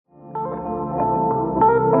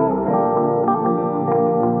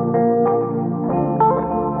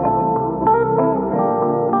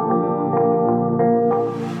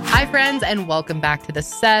friends, and welcome back to the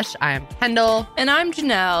Sesh. I am Kendall. And I'm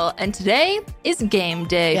Janelle. And today is game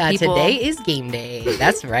day, Yeah, people. today is game day.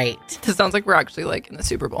 That's right. This sounds like we're actually like in the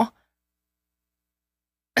Super Bowl.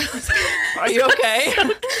 Are you okay?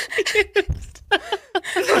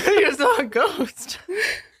 You're so a ghost.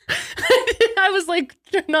 I was like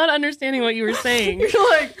not understanding what you were saying. You're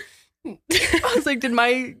like, I was like, am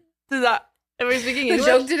I speaking The English?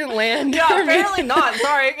 joke didn't land. Yeah, for me. apparently not.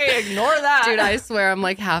 Sorry, okay, ignore that. Dude, I swear I'm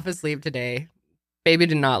like half asleep today. Baby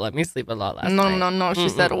did not let me sleep a lot last night. No. She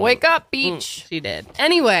said, wake up, beach. She did.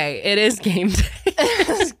 Anyway, it is game day.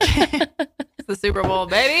 It's the Super Bowl,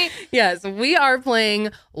 baby. Yes, we are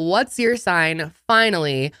playing What's Your Sign?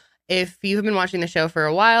 Finally. If you've been watching the show for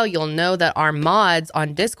a while, you'll know that our mods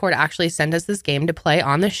on Discord actually sent us this game to play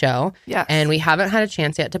on the show. Yes. And we haven't had a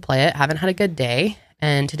chance yet to play it. Haven't had a good day.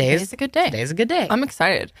 And today's a good day. Today's a good day. I'm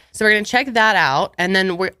excited. So we're going to check that out. And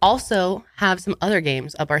then we also have some other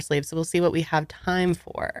games up our sleeves. So we'll see what we have time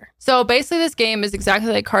for. So basically this game is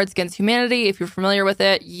exactly like Cards Against Humanity. If you're familiar with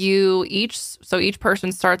it, each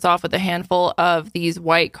person starts off with a handful of these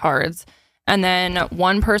white cards. And then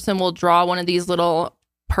one person will draw one of these little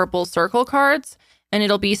purple circle cards. And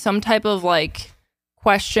it'll be some type of like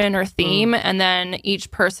question or theme. And then each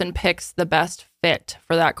person picks the best fit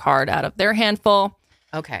for that card out of their handful.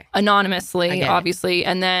 Okay. Anonymously, obviously.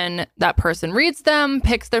 And then that person reads them,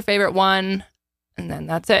 picks their favorite one. And then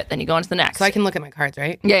that's it. Then you go on to the next. So I can look at my cards,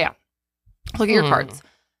 right? Yeah. Look at your cards.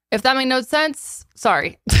 If that made no sense,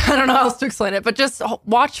 sorry. I don't know how else to explain it, but just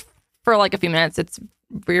watch for like a few minutes. It's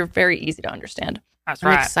very easy to understand. That's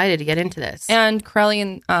I'm excited to get into this. And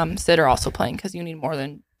Corelli and Sid are also playing because you need more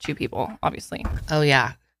than two people, obviously. Oh,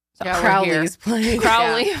 yeah. So Yeah, Crowley's playing.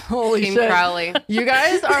 Crowley. Yeah. Holy Team shit. Crowley. You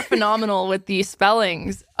guys are phenomenal with the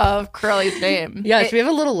spellings of Corelli's name. Yeah, should we have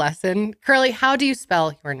a little lesson? Curly, how do you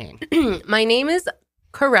spell your name? My name is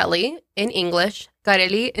Corelli in English,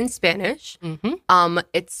 Carelli in Spanish. Mm-hmm.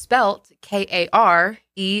 It's spelled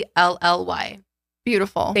Karelly.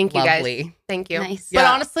 Beautiful. Thank you, Lovely. guys. Thank you. Nice. But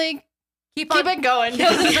Yeah. honestly, Keep keep it going. No,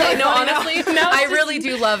 honestly, I really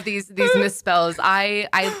do love these misspells.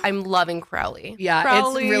 I'm loving Crowley. Yeah,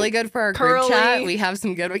 Crowley, it's really good for our Curly. group chat. We have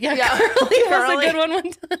some good ones. Yeah, Yeah. Curly was Curly. a good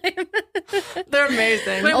one time. They're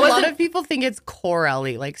amazing. Wait, A was lot it- of people think it's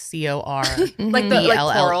Corelli, like C-O-R-E-L-L-I-E. Like the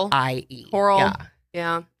coral. Coral. Yeah.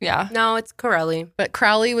 Yeah. Yeah. No, it's Corelli. But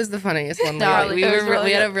Crowley was the funniest one. Yeah, we it was really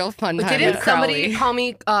we had a good. real fun time Didn't with somebody Crowley. call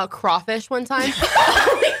me crawfish one time?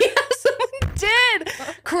 Someone did.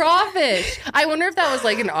 Crawfish. I wonder if that was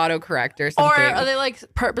like an autocorrect or Or something. are they like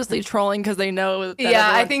purposely trolling because they know that Yeah,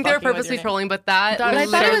 I everyone's think they're fucking with purposely your name? trolling, but that But But I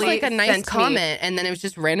thought it was literally like a nice sent me- comment, and then it was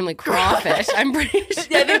just randomly crawfish. I'm pretty sure.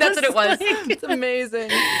 Yeah, I think that's what it was. It's amazing.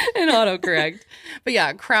 An autocorrect. But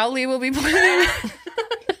yeah, Crowley will be playing.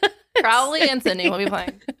 Crowley and Sydney will be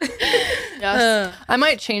playing. Yes. I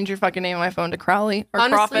might change your fucking name on my phone to Crowley or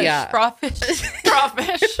Honestly, Crawfish. Yeah. crawfish.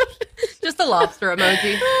 Crawfish. Just a lobster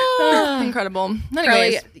emoji. Incredible. Crowley,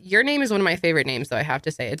 Anyways, your name is one of my favorite names, though, I have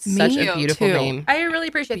to say. It's Me such a beautiful too. name. I really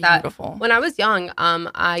appreciate Beautiful. that. When I was young,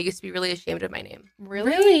 I used to be really ashamed of my name.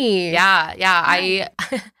 Really? Yeah.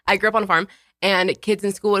 I grew up on a farm, and kids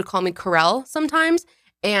in school would call me Corel sometimes,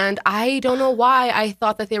 and I don't know why I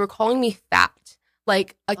thought that they were calling me fat,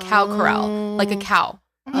 like a cow corral, like a cow.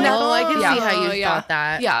 Oh, I can Yeah. see how you Yeah. thought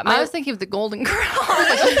that. Yeah, I was thinking of the Golden Corral.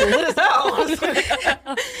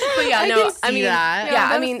 but yeah, I no, can see I mean, that. yeah,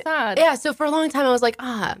 that I was mean, sad. yeah. So for a long time, I was like,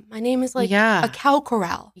 my name is like Yeah. a cow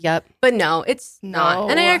corral, Yep. but no, it's No.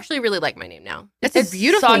 not. And I actually really like my name now. It's a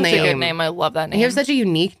beautiful such name. a good name. I love that And name. you have such a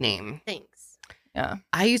unique name. Thanks. yeah.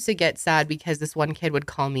 I used to get sad because this one kid would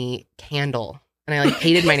call me Candle. And I like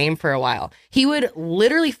hated my name for a while. He would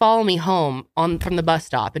literally follow me home from the bus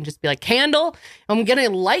stop and just be like, Candle, I'm gonna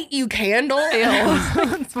light you, Candle.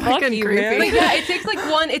 It's fucking you, creepy. man. But yeah,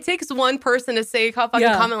 it takes one person to say a fucking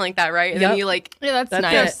Yeah. comment like that, right? And Yep. then you like, Yeah, that's That's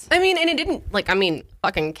nice. I mean, and it didn't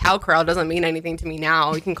fucking cow corral doesn't mean anything to me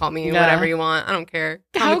now. You can call me Yeah. whatever you want. I don't care.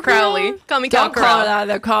 Call Cow me Crowley. corral? Call me cow Don't call corral. it out of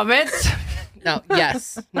the comments. No,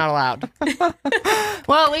 yes, not allowed.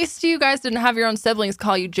 Well, at least you guys didn't have your own siblings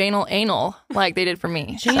call you Janel Anal like they did for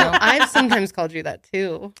me. You know, I've sometimes called you that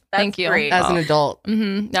too, Thank you. great. as an adult.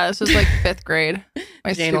 Yeah, this was like 5th grade.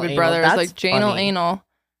 My Janel stupid Anal. brother was That's like Janel funny. Anal.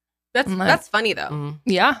 That's funny though. Mm.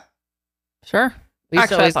 Yeah, sure. We used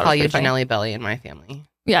Actually, I to always thought it call was you pretty funny. Janelli Belly in my family.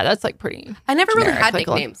 Yeah, that's like pretty. I never really Generic, had like,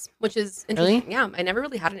 nicknames, which is interesting. Really? Yeah, I never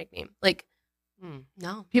really had a nickname. Like,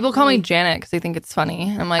 no. People call me Janet because they think it's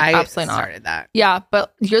funny. I'm like, I absolutely not. started that. Yeah,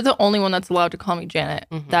 but you're the only one that's allowed to call me Janet.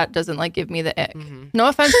 Mhm. That doesn't like give me the ick. Mhm. No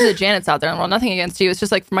offense to the Janets out there. Well, nothing against you. It's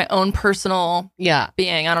just like for my own personal Yeah,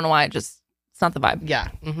 being. I don't know why. It's not the vibe. yeah.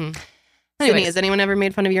 Mm-hmm. Sydney, Anyways. has anyone ever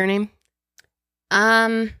made fun of your name?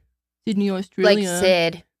 Sydney, Australia. Like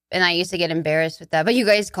Sid. And I used to get embarrassed with that. But you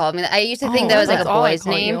guys called me that. I used to think that was like a that's all I boy's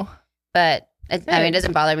call name. you. But it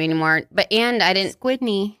doesn't bother me anymore. And I didn't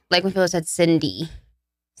Squidney. like when people said Cindy.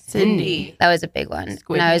 Cindy. That was a big one.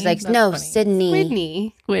 And I was like, That's no, funny.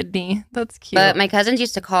 Sydney. Squidney. That's cute. But my cousins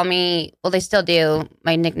used to call me, well, they still do.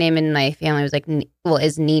 My nickname in my family was like,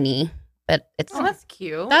 is Nini. But it's, Oh, that's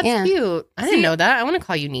cute. That's Yeah. cute. I didn't know that. I want to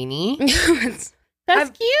call you Nini. That's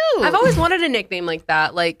cute. I've always wanted a nickname like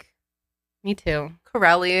that, like Me too.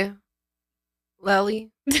 Corelli,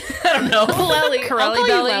 Lely. I don't know. Lely. I'll Corelli call you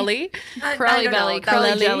belly. Lely. Corelli belly.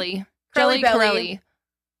 Corelli jelly. Jelly Corelli.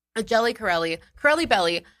 A jelly Corelli. Corelli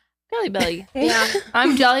belly. Jelly belly. Yeah.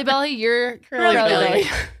 I'm Jelly Belly. You're Corelli Corelli belly. belly.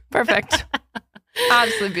 Perfect.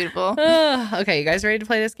 Absolutely beautiful. Okay, you guys ready to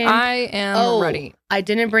play this game? I am ready. I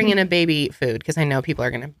didn't bring in a baby food because I know people are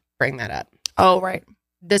going to bring that up. Oh, right.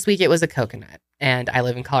 This week it was a coconut, and I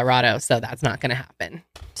live in Colorado, so that's not going to happen.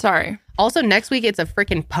 Sorry. Also, next week it's a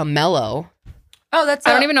freaking pomelo. Oh, that's.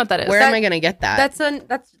 I don't even know what that is. Where am I going to get that?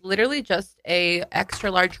 That's literally just a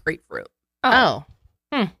extra large grapefruit. Oh.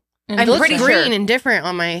 I'm It looks pretty green sure. and different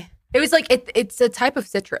on my... It was like it's a type of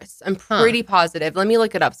citrus. I'm pretty positive. Let me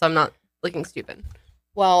look it up so I'm not looking stupid.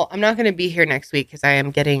 Well, I'm not going to be here next week because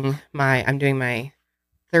I'm doing my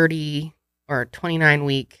 30 or 29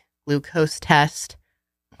 week glucose test,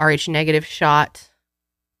 RH negative shot,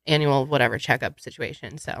 annual whatever checkup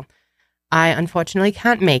situation. So I unfortunately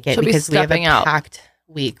can't make it She'll be because we have a stepping out. packed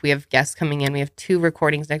week. We have guests coming in. We have 2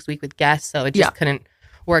 recordings next week with guests, so it just couldn't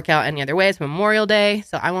work out any other way. It's Memorial Day,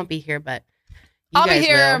 so I won't be here, but you I'll guys be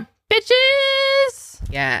here, will. bitches.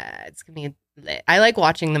 Yeah, it's gonna be lit. I like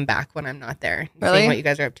watching them back when I'm not there. and Really? Seeing what you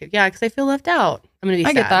guys are up to. Yeah, because I feel left out. I'm gonna be I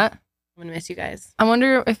sad. get that. I'm gonna miss you guys. I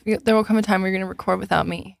wonder if there will come a time where you're going to record without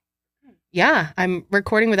me. Yeah, I'm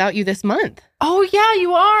recording without you this month. Oh, yeah,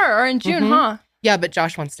 you are. Or in June, Mhm. huh? Yeah, but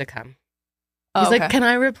Josh wants to come. Oh, He's okay. like, "Can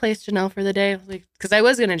I replace Janelle for the day?" I was like, because I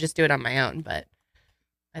was gonna just do it on my own, but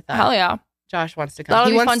I thought Hell yeah. Josh wants to come. That'll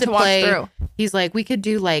He be wants fun to play. watch through. He's like, we could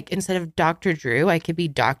do like instead of Dr. Drew, I could be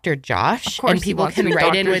Dr. Josh, Of course and he people wants to can be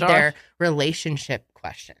write in Dr. with Josh. their relationship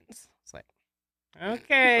questions. It's like,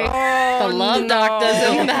 okay, Oh, the love no.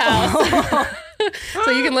 doctor's in the house. So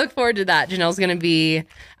you can look forward to that. Janelle's going to be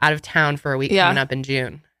out of town for a week Yeah. coming up in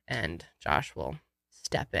June, and Josh will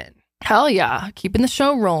step in. Hell yeah. Keeping the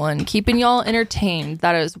show rolling, keeping y'all entertained.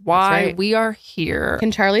 That is why right. we are here.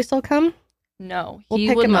 Can Charlie still come? No, We'll he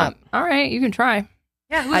pick would him not. up. All right, you can try.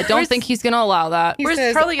 Yeah. I don't think he's going to allow that. He Where's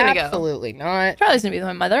says, Charlie gonna go? Absolutely not. Charlie's going to be with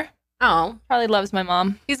my mother. Oh, Charlie loves my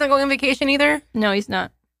mom. he's not going on vacation either. No, he's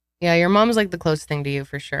not. Yeah, your mom's like the closest thing to you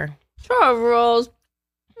for sure. Charles,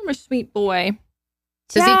 I'm a sweet boy.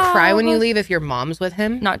 Does he cry when you Charles. leave if your mom's with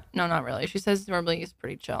him? Not really. She says normally he's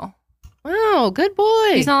pretty chill. Wow, good boy.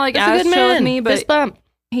 He's not like That's a as good chill with man. me, but Fist bump.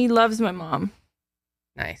 he loves my mom.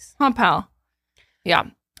 Nice. Huh, pal? Yeah.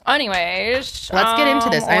 Anyways, Let's get into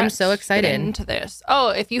this. I am so let's get excited. into this. Oh,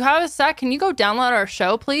 if you have a sec, can you go download our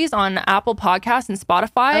show, please, on Apple Podcasts and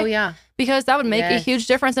Spotify? Oh yeah. Because that would make a Yes. huge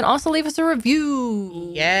difference. And also leave us a review.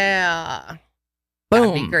 Yeah. Boom.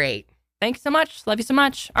 That'd be great. Thanks so much. Love you so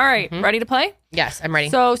much. All right. Mhm. Ready to play? Yes, I'm ready.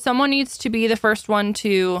 So someone needs to be the first one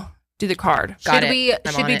to do the card. Got should it. we I'm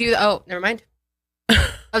should on we it. do the never mind. I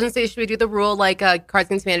was gonna say, should we do the rule like Cards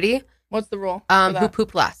Against Humanity? What's the rule? Who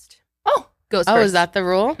pooped last? Oh, Goes Oh, first. is that the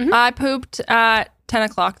rule? I pooped at 10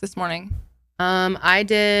 o'clock this morning. I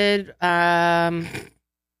did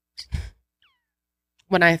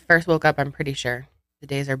when I first woke up, I'm pretty sure. The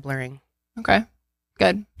days are blurring. Okay.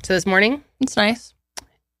 Good. So this morning? It's nice.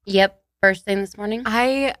 Yep. First thing this morning.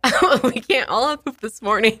 We can't all have pooped this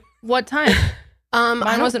morning. What time? I Mine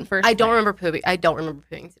don't- wasn't first. I don't thing. remember pooping. I don't remember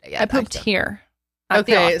pooping today. Yet, I pooped actually. here. At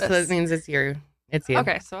the Okay, so office. that means it's you. It's you.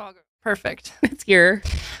 Okay, so I'll go. Perfect. It's your.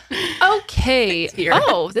 Okay. Here.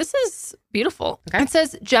 Oh, this is beautiful. Okay. It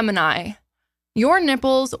says Gemini. Your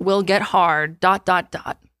nipples will get hard. ...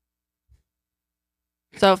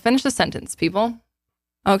 So finish the sentence, people.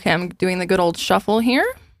 Okay, I'm doing the good old shuffle here.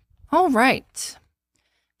 All right.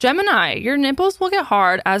 Gemini, your nipples will get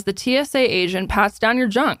hard as the TSA agent pats down your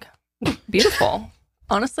junk. Beautiful.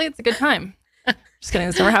 Honestly, it's a good time. Just kidding.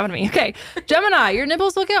 This never happened to me. Okay. Gemini, your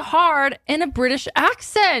nipples will get hard in a British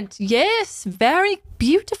accent. Yes. Very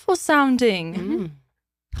beautiful sounding. Mm.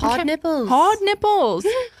 Hard Okay. nipples. Hard nipples.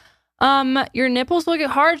 Your nipples will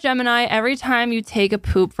get hard, Gemini, every time you take a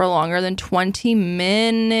poop for longer than 20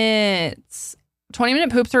 minutes.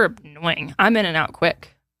 20-minute poops are annoying. I'm in and out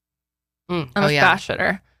quick. Mm. I'm Oh a yeah. fast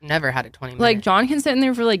shitter. Never had a 20 minute. Like, John can sit in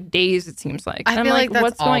there for like days, it seems like. I And I'm feel like, that's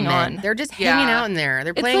what's all going men. on? They're just Yeah. hanging out in there.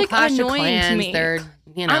 They're It's, playing like, Clash of annoying to Clans. me. They're,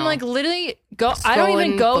 you know. I'm like literally I don't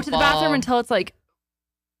even Throwing go to the bathroom football. until it's like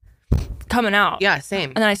coming out. Yeah, same.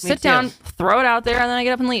 And then I sit down, throw it out there, and then I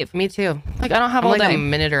get up and leave. Me too. Like I don't have I'm all like day. a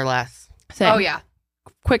minute or less. Same. Oh yeah.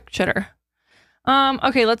 Quick chitter.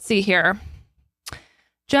 Okay, let's see here.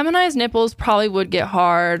 Gemini's nipples probably would get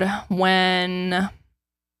hard when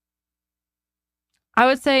I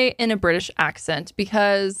would say in a British accent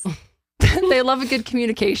because they love a good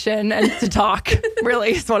communication and to talk.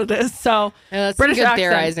 Really, is what it is. So Yeah, that's British good accent.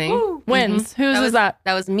 theorizing. Woo. wins. Whose That is that?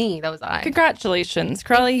 That was me. That was I. Congratulations,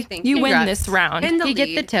 Crowley. Thank You you. win Congrats. this round. In the You get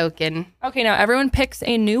the lead. token. Okay, now everyone picks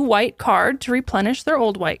a new white card to replenish their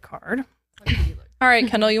old white card. All right,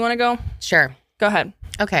 Kendall, you want to go? Sure. Go ahead.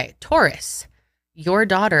 Okay, Taurus. Your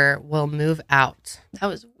daughter will move out. That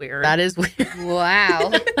was weird. That is weird.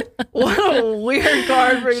 Wow. What a weird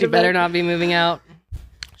card for you She to better pick. not be moving out.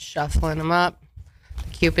 Shuffling them up.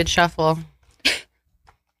 Cupid shuffle. To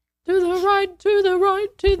the right, to the right,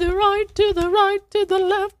 to the right, to the right, to the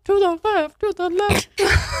left, to the left, to the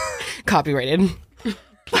left. Copyrighted.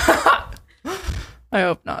 I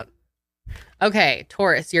hope not. Okay,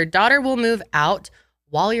 Taurus. Your daughter will move out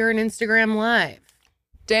while you're on Instagram Live.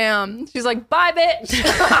 Damn. She's like, bye,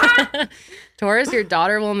 bitch. Taurus, your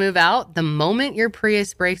daughter will move out the moment your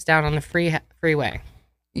Prius breaks down on the freeway.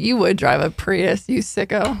 You would drive a Prius, you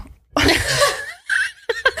sicko.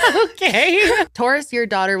 Okay. Taurus, your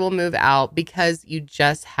daughter will move out because you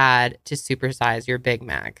just had to supersize your Big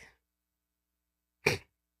Mac.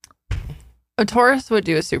 A Taurus would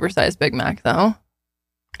do a supersized Big Mac, though.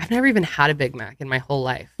 I've never even had a Big Mac in my whole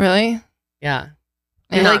life. Really? Yeah.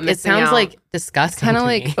 You're Like, not it missing sounds out. like disgusting. Kind of to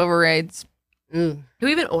like me. overrates. Ooh. Who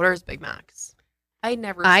even orders Big Macs? I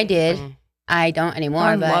never. I seen did. them. I don't anymore,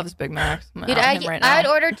 Mom but loves Big Macs. I'm dude, out him right now. I'd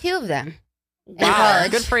order 2 of them. in Wow,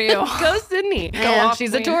 college. good for you. Go Sydney. Yeah. off,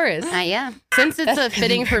 She's a queen. Taurus. Yeah. Since it's a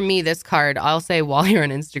fitting for me, this card, I'll say while you're on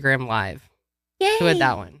Instagram Live. Yay. Who had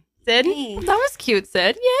that one? Sid? That was cute,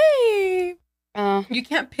 Sid. Yay. You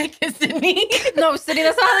can't pick a Sydney. No, Sydney,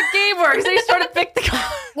 that's not how the game works. They just sort of pick the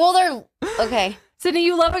card. Well, they're okay. Sydney,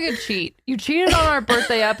 you love a good cheat. You cheated on our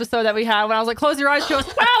birthday episode that we had when I was like, close your eyes. She goes,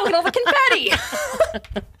 wow, look at all the confetti.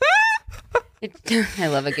 I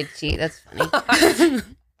love a good cheat. That's funny.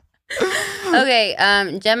 Okay,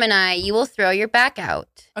 Gemini, you will throw your back out.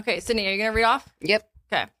 Okay, Sydney, are you going to read off? Yep.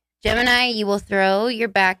 Okay. Gemini, you will throw your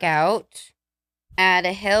back out at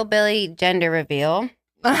a hillbilly gender reveal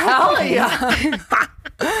Hell yeah.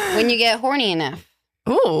 when you get horny enough.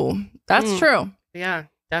 Ooh, that's Mm. true. Yeah,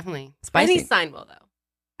 definitely. Spicy. Any sign will though.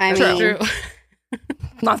 I True. mean, True.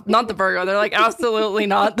 Not the Virgo. They're like, absolutely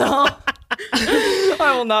not, though.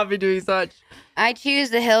 I will not be doing such. I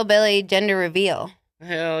choose the hillbilly gender reveal.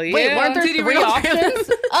 Hell yeah. Wait, weren't there Did you 3 read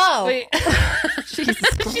options? Oh, Wait. Jesus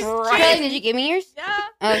Kelly, Christ. did you give me yours? Yeah.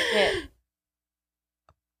 Oh shit!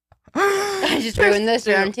 I just ruined this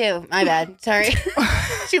round too. My bad. Sorry.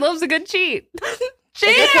 She loves a good cheat. Is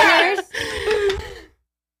this one yours?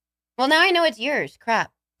 Well, now I know it's yours.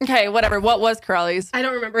 Crap. Okay, whatever. What was Corelli's? I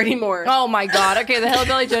don't remember anymore. Oh my God. Okay, the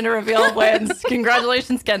hillbilly gender reveal wins.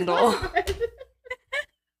 Congratulations, Kendall.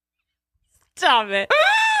 Stop it.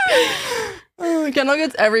 Kendall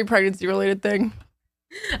gets every pregnancy related thing.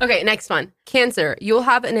 Okay, next one. Cancer. You will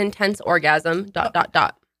have an intense orgasm. ...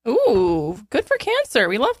 Ooh, good for Cancer.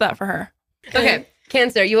 We love that for her. Okay,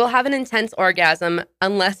 Cancer. You will have an intense orgasm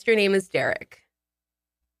unless your name is Derek.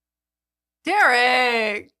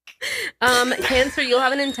 Derek. Cancer. You'll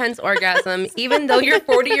have an intense orgasm even though you're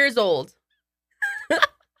 40 years old.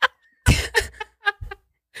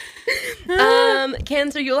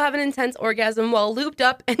 Cancer. You'll have an intense orgasm while looped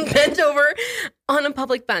up and bent over on a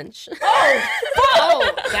public bench.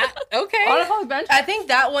 Oh, that okay. On a public bench? I think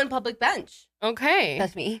that one public bench. Okay.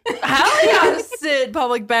 That's me. Hell yeah, Sid,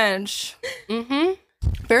 public bench. Mm-hmm.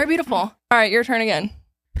 Very beautiful. All right, your turn again.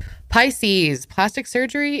 Pisces, plastic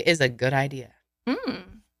surgery is a good idea.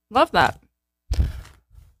 Love that.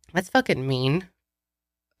 That's fucking mean.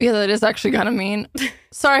 Yeah, that is actually kind of mean.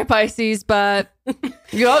 Sorry, Pisces, but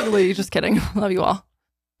you're ugly. Just kidding. Love you all.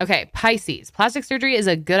 Okay, Pisces, plastic surgery is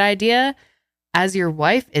a good idea as your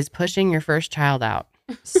wife is pushing your first child out.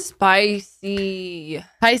 Spicy.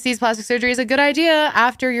 Pisces, plastic surgery is a good idea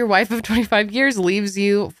after your wife of 25 years leaves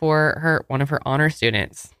you for one of her honor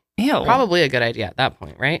students. Ew. Probably a good idea at that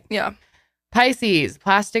point, right? Yeah. Pisces,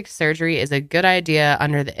 plastic surgery is a good idea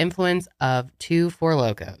under the influence of 2 Four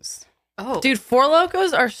Locos. Oh, Dude, Four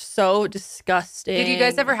Locos are so disgusting. did you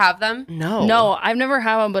guys ever have them? No. No, I've never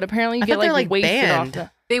had one, but apparently you I get thought they're, like like, wasted banned. off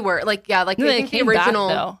the... They were like, yeah, like No, I they think the came back, original,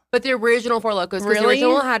 though. but the original Four Locos, because the Really?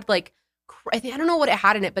 original had like, I don't know what it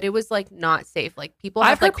had in it, but it was like not safe. Like people I've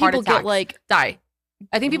have heard like heart people attacks, get like... die.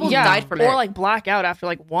 I think people Yeah, died from it. or like black out after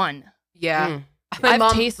like one. yeah. Mm. My I've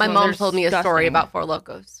mom, tasted my them. mom They're told me a story disgusting. about Four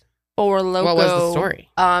Locos. Four Loko. What was the story?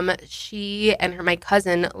 She and my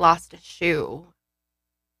cousin lost a shoe.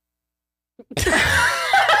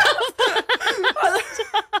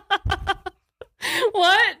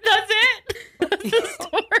 What? That's it? That's the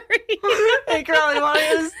story. Hey, Carly, want to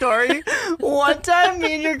hear the story? One time,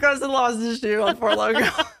 me and your cousin lost a shoe on Fort Logo.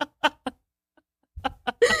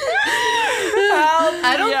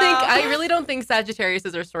 I really don't think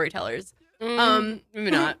Sagittariuses are storytellers. Maybe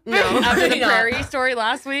not. No. After the Maybe not. prairie story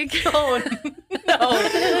last week. No.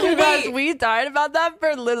 You guys, we died about that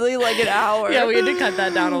for literally like an hour. Yeah, we had to cut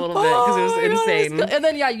that down a little bit because it was my God, insane. and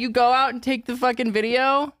then, you go out and take the fucking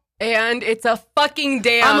video. And it's a fucking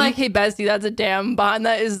dam. I'm like, hey, Bessie, that's a dam. Behind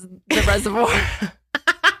that is the reservoir.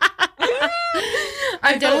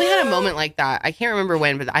 I've definitely had a moment like that. I can't remember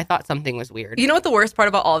when, but I thought something was weird. you know what the worst part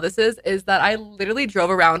about all this is that I literally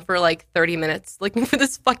drove around for like 30 minutes looking for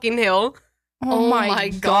this fucking hill. Oh my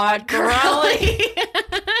God, Crowley.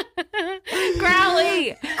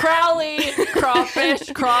 Crowley. Crowley, crawfish,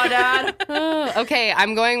 crawdad. Okay,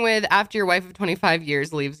 I'm going with after your wife of 25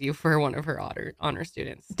 years leaves you for one of her honor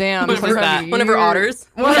students. Damn. One of her, that? one of her otters.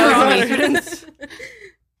 One of That her was me. students.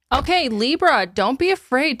 Okay, Libra, don't be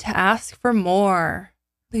afraid to ask for more.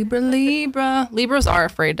 Libra. Libras are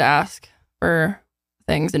afraid to ask for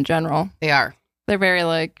things in general. They are. They're very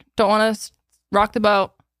like, don't want to rock the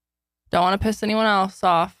boat. Don't want to piss anyone else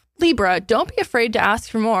off. Libra, don't be afraid to ask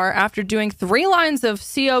for more after doing 3 lines of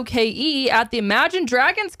COKE at the Imagine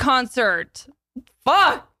Dragons concert.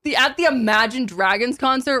 Fuck. At the Imagine Dragons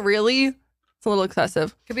concert, really? It's a little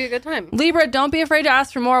excessive. Could be a good time. Libra, don't be afraid to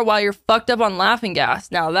ask for more while you're fucked up on laughing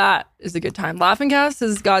gas. Now that is a good time. Laughing gas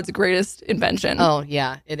is God's greatest invention. Oh,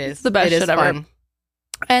 yeah, it is. It's the best It is shit ever. fun.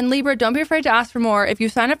 And Libra, don't be afraid to ask for more if you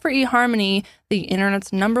sign up for eHarmony, the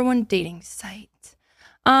internet's #1 dating site.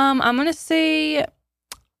 I'm gonna say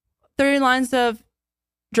 30 lines of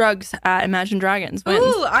drugs at Imagine Dragons wins.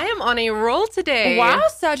 Ooh, I am on a roll today. Wow,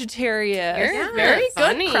 Sagittarius. You're Very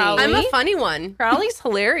funny. good, Crowley. I'm a funny one. Crowley's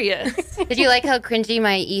hilarious. Did you like how cringy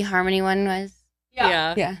my eHarmony one was?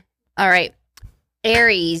 Yeah. Yeah. All right.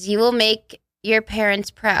 Aries, you will make your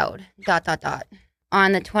parents proud. ...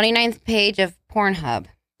 On the 29th page of Pornhub.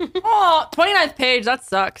 Oh, 29th page. That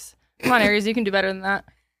sucks. Come on, Aries. You can do better than that.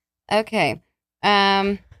 Okay.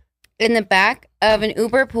 In the back of an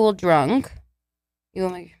Uber pool drunk. You will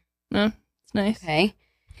make... No, it's nice. Okay.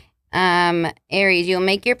 Aries, you'll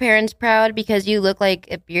make your parents proud because you look like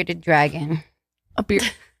a bearded dragon. A beard.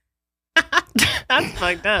 That's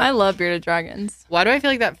fucked up. I love bearded dragons. Why do I feel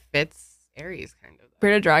like that fits Aries kind of?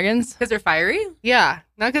 Bearded dragons. Because they're fiery? Yeah,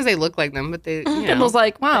 not because they look like them, but they, you know. Kendall's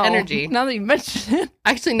like, wow. the energy. Now that you mention it.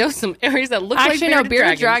 I actually know some Aries that look Actually, like no,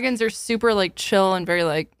 bearded dragons are super like chill and very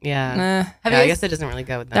like, Yeah. nah. Yeah, I guess it doesn't really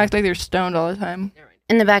go with They them. act like they're stoned all the time.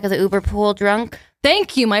 In the back of the Uber pool drunk.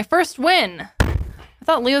 Thank you, my first win. I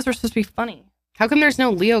thought Leos were supposed to be funny. How come there's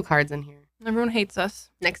no Leo cards in here? Everyone hates us.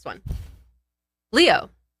 Next one. Leo.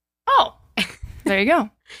 Oh, there you go.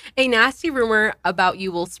 A nasty rumor about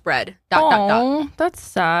you will spread. ... Oh, that's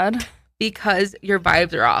sad. Because your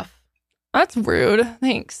vibes are off. That's rude.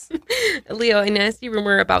 Thanks. Leo, a nasty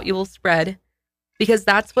rumor about you will spread because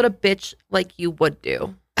that's what a bitch like you would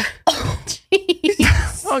do.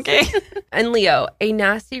 Okay. And Leo, a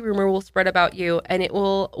nasty rumor will spread about you and it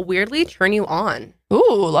will weirdly turn you on. Ooh,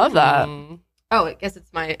 love that. Oh, I guess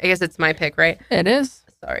it's my pick, right? It is.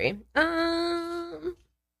 Sorry.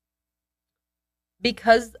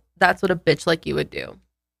 Because that's what a bitch like you would do.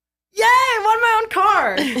 Yay! Won my own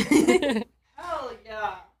card. Hell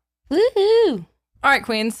yeah. Woohoo! All right,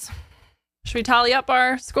 queens. Should we tally up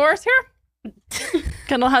our scores here?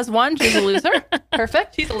 Kendall has 1. She's a loser.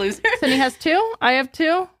 Perfect. She's a loser. Sydney has 2. I have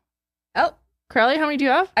 2. Oh, Crowley, how many do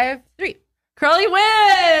you have? I have 3. Crowley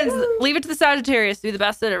wins. Leave it to the Sagittarius to do the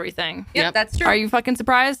best at everything. Yep, that's true. Are you fucking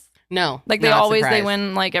surprised? No. Like they not always, they surprised.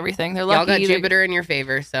 win like everything. They're Y'all lucky. got They're- Jupiter in your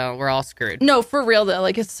favor, so we're all screwed. No, for real though.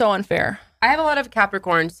 Like it's so unfair. I have a lot of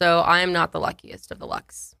Capricorn, so I am not the luckiest of the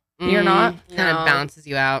lucks. You're not? Kind No. of bounces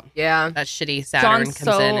you out. Yeah. That shitty Saturn John's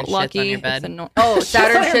comes so in and lucky. shits on your It's bed. anno- Oh,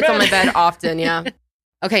 Saturn shits on my bed often, yeah.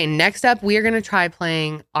 Okay, next up, we are going to try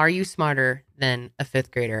playing Are You Smarter Than a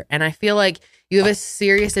Fifth Grader? And I feel like you have a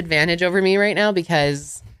serious advantage over me right now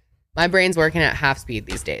because my brain's working at half speed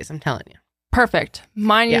these days. I'm telling you. Perfect.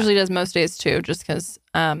 Mine Yeah. usually does most days too, just because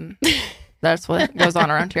that's what goes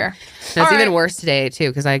on around here. It's All even right. worse today, too,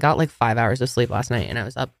 because I got like 5 hours of sleep last night and I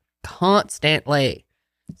was up constantly.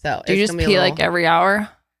 So Do you it's just gonna pee be a like little- every hour?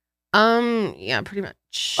 Yeah, pretty much.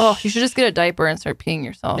 Oh, you should just get a diaper and start peeing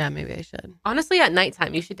yourself. Yeah, maybe I should. Honestly, at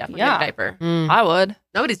nighttime, you should definitely Yeah. get a diaper. I would.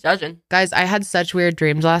 Nobody's judging. Guys, I had such weird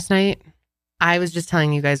dreams last night. I was just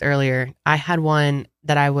telling you guys earlier. I had one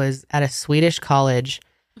that I was at a Swedish college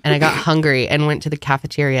and I got hungry and went to the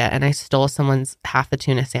cafeteria and I stole someone's half a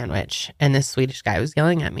tuna sandwich. And this Swedish guy was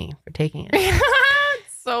yelling at me for taking it.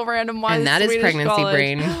 So random. Why And that is Swedish pregnancy college?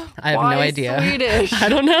 brain. I have Why no idea. Swedish? I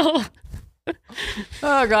don't know.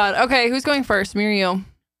 Oh God. Okay, who's going first? Me or you?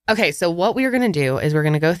 Okay, so what we are going to do is we're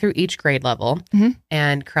going to go through each grade level, Mhm.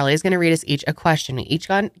 and Carly is going to read us each a question. We each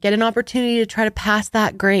get an opportunity to try to pass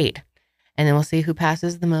that grade, and then we'll see who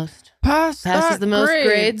passes the most. Passes the most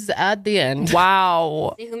grades at the end.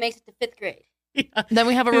 Wow. See who makes it to 5th grade. Then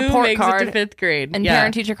we have a Who report makes it card to 5th grade and Yeah.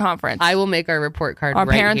 parent-teacher conference. I will make our report card. Our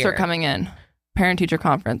right parents here. are coming in. Parent-teacher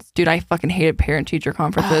conference. Dude, I fucking hated parent-teacher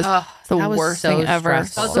conferences. It's the that was worst so thing ever.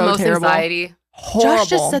 stressful. That was So the most terrible. anxiety. Horrible. Josh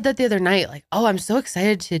just said that the other night. Like, oh, I'm so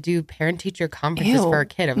excited to do parent-teacher conferences Ew, for our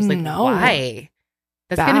kid. I was like, no. why?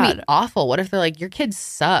 That's going to be Bad. awful. What if they're like, your kid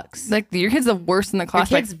sucks? Like your kid's the worst in the your class.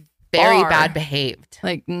 kid's Like, very far. bad behaved.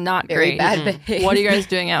 like not Very great. bad Mhm. behavior. What are you guys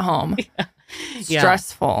doing at home? Yeah.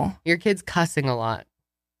 Stressful. Your kid's cussing a lot.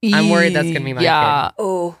 I'm worried that's gonna be my Yeah.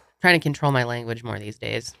 Oh. Trying to control my language more these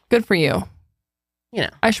days. Good for you. You know.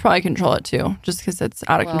 I should probably control it too, just because it's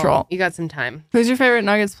out of Well, control. You got some time. Who's your favorite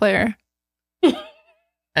Nuggets player?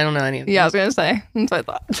 I don't know any of them. Yeah, I was gonna say. That's what I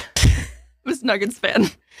thought. I was a Nuggets fan.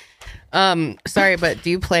 Sorry, but do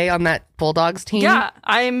you play on that Bulldogs team? Yeah,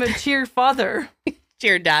 I'm a cheer father.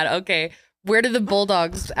 Cheer dad. Okay. Where do the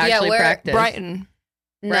Bulldogs actually where- practice? Brighton.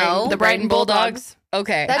 No. The Brighton Bulldogs.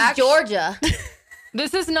 Okay. That's Georgia.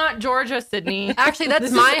 This is not Georgia, Sydney. Actually,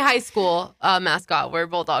 that's my high school mascot. We're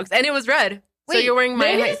Bulldogs. And it was red. So Wait, you're wearing my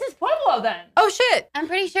Maybe high... this is Pueblo then. Oh, shit. I'm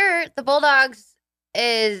pretty sure the Bulldogs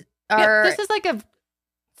are. Yeah, this is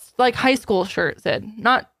like high school shirt, Sid,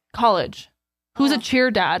 not college. Who's a cheer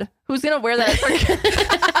dad? Who's gonna wear that?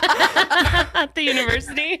 At the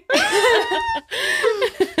university.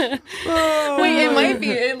 Wait, it might be.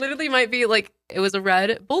 It literally might be like it was a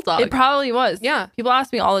red bulldog. It probably was. Yeah. People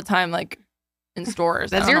ask me all the time, like in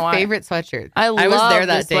stores. That's I don't know your why. favorite sweatshirt. I was love there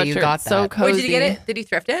that this day. You sweatshirt. got that. So cozy. Wait, did you get it? Did you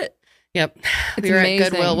thrift it? Yep. It's we were amazing.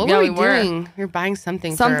 at Goodwill. What Yeah, were we we were. doing? We were buying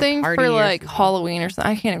something Something for, a for party or like something. Halloween or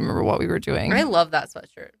something. I can't even remember what we were doing. I love that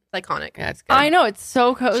sweatshirt. It's iconic. Yeah, it's good. I know it's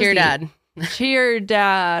so cozy. Cheer dad. Cheer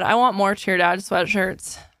dad. I want more cheer dad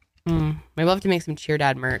sweatshirts. Maybe we'll have to make some cheer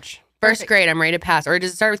dad merch. First Perfect. grade, I'm ready to pass. Or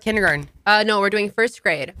does it start with kindergarten? No, we're doing first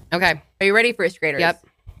grade. Okay. Are you ready, first graders? Yep.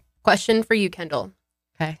 Question for you, Kendall.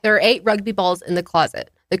 Okay. There are 8 rugby balls in the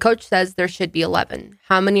closet. The coach says there should be 11.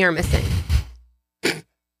 How many are missing?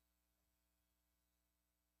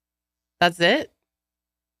 That's it?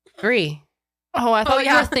 3. Oh, I thought you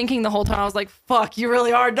yeah. were thinking the whole time. I was like, fuck, you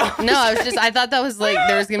really are dumb. No, I thought that was like,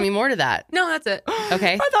 there was going to be more to that. No, that's it.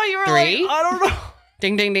 Okay. I thought you were 3? like, I don't know.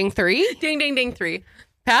 Ding, ding, ding. 3? Ding, ding, ding, 3.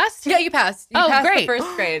 Passed? Yeah, you passed. You Oh, passed great. the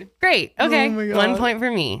first grade. Great. Okay. Oh my God. 1 point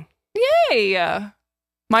for me. Hey.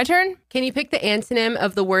 My turn? Can you pick the antonym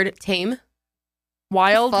of the word tame?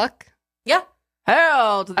 Wild. Fuck. Yeah.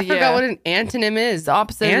 Hell to the I forgot what an antonym is. It's the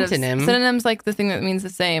opposite. Antonym. Of, synonym's like the thing that means the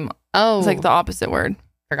same. Oh. It's like the opposite word.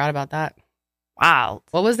 Forgot about that. Wild.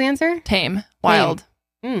 What was the answer? Tame. Wild.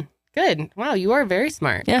 Good. Wow, you are very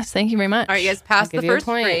smart. Yes, thank you very much. All right, you guys passed I'll the give you a first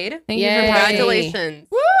point. grade. Thank you Yay. for passing. Congratulations.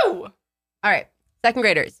 Woo! All right, second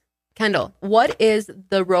graders. Kendall, what is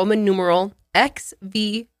the Roman numeral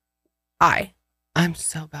XVI? I'm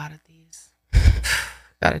so bad at these.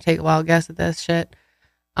 Gotta take a wild guess at this shit.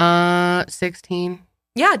 16.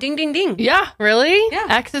 Yeah, ding, ding, ding. Yeah. Really? Yeah.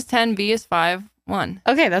 X is 10, V is 5, 1.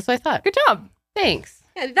 Okay, that's what I thought. Good job. Thanks.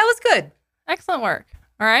 Yeah, that was good. Excellent work.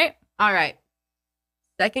 All right. All right.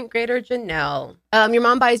 Second grader Janelle. Your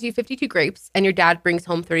mom buys you 52 grapes and your dad brings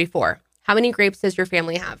home 34. How many grapes does your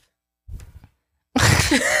family have?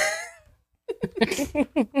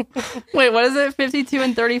 Wait, what is it? 52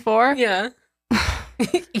 and 34? Yeah.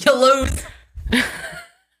 You lose.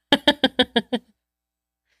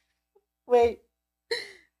 Wait.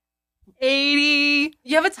 86.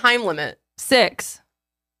 You have a time limit.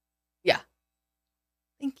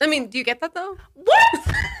 I mean, do you get that though?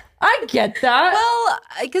 What? I get that. Well,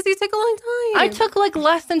 because you took a long time. I took like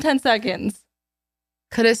less than 10 seconds.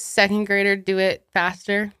 Could a second grader do it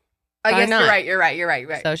faster? I Why guess not? you're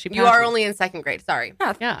right. So she You are passes. only in second grade. Sorry.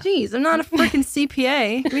 Yeah. Jeez, I'm not a freaking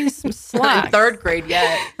CPA. Give me some Not slack. in third grade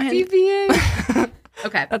yet. CPA.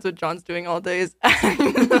 Okay. That's what John's doing all days.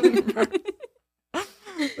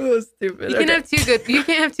 Oh, stupid. You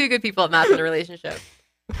can't have two good people at math in a relationship.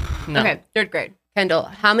 No. Okay, third grade. Kendall,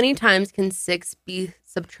 how many times can 6 be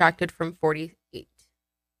subtracted from 48?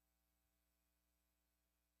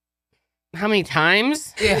 How many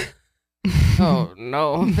times? Yeah. Oh,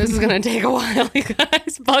 no. This is going to take a while, you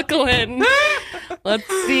guys. Buckle in. Let's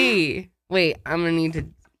see. Wait, I'm going to need to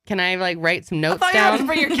Can I like write some I notes thought you had to down?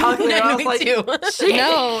 bring your calculator. I was Me like, too. shit.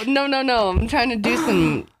 No. I'm trying to do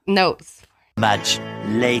some notes. Much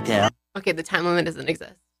later. Okay, the time limit doesn't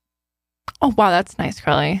exist. Oh, wow. That's nice,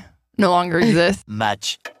 Carly. No longer exists.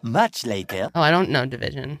 Much later. Oh, I don't know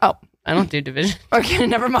division. Oh. I don't do division. Okay,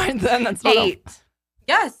 never mind then. That's not 8.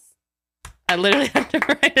 Yes. I literally have to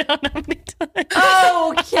write down how many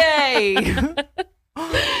times. Okay.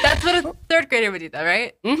 That's what a third grader would do, though,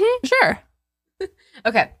 right? Sure.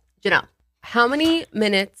 Okay, Janelle. How many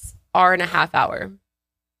minutes are in a half hour?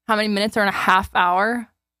 How many minutes are in a half hour?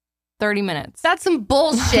 30 minutes. That's some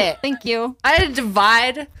bullshit. Thank you. I had to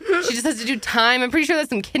divide. She just has to do time. I'm pretty sure that's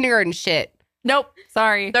some kindergarten shit. Nope.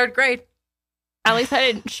 Sorry. Third grade. At least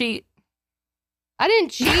I didn't cheat. I didn't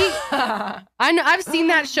cheat. I know. I've seen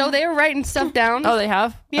that show. They were writing stuff down. Oh, they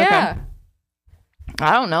have? yeah. Okay.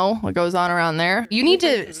 I don't know what goes on around there. You need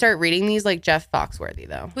to start reading these like Jeff Foxworthy,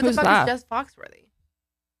 though. Who the Who's fuck that? is Jess Foxworthy?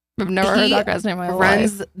 I've never He heard that guy's name in my life.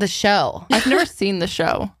 Runs the show. I've never seen the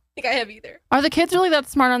show. I think I have either. Are the kids really that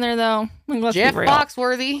smart on there, though? Like, let's Jeff be real.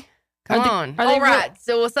 Foxworthy. Come on. Are they All right,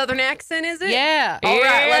 so a southern accent, is it? Yeah. All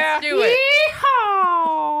right, let's do it.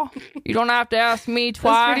 Yeehaw! You don't have to ask me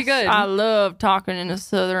twice. pretty good. I love talking in a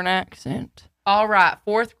southern accent. All right,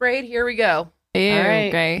 fourth grade, here we go. Ew, right.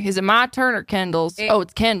 Okay. Is it my turn or Kendall's?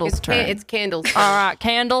 It's Kendall's turn. It's Candle's turn. All right,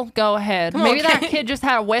 Candle, go ahead. Come on, Maybe that Ken- kid just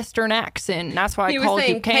had a Western accent. And that's why I He was called you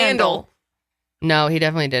saying Candle. No, he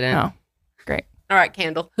definitely didn't. No. Great. All right,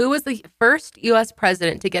 Candle. Who was the first U.S.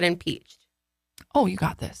 president to get impeached? Oh, you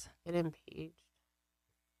got this. Get impeached.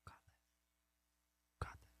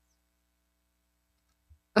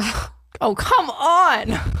 Oh, come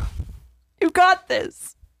on. You got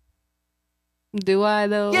this. Do I,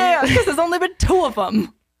 though? Yeah, because there's only been 2 of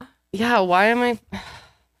them. Yeah, why am I...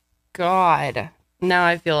 God. Now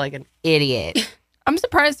I feel like an idiot. I'm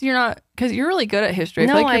surprised you're not, because you're really good at history. I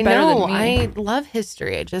No, feel like I you're better know. than me. I love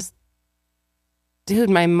history. I just... Dude,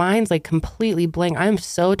 my mind's like completely blank. I'm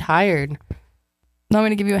so tired. Want me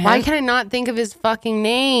to give you a hint? Why can I not think of his fucking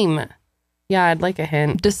name? Yeah, I'd like a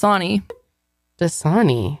hint. Dasani.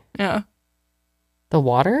 Dasani. Yeah. The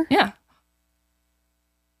water? Yeah.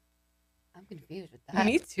 I'm confused with that.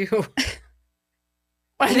 Me too.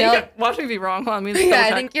 I think watch me be wrong. Hold on, let me Yeah, I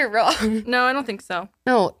double think you're wrong. check. No, I don't think so.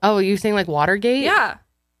 No. Oh, you saying like Watergate? Yeah.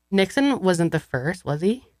 Nixon wasn't the first, was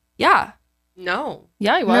he? Yeah. No,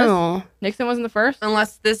 Yeah, he was. No. Nixon wasn't the first.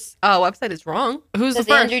 unless this website is wrong. Who's the It's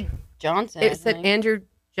first? Andrew Johnson. It I said think. Andrew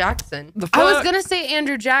Jackson. The I was fuck? going to say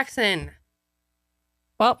Andrew Jackson.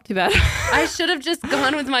 Well, too bad. I should have just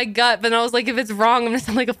gone with my gut, but I was like, if it's wrong, I'm going to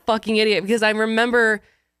sound like a fucking idiot because I remember,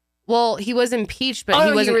 well, he was impeached, but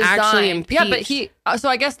he wasn't actually resigned. impeached. Yeah, but he. So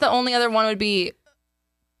I guess the only other one would be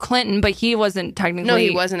Clinton, but he wasn't technically. No,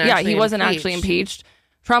 he wasn't Yeah, actually he wasn't actually impeached.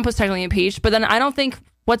 Trump was technically impeached, but then I don't think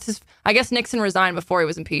I guess Nixon resigned before he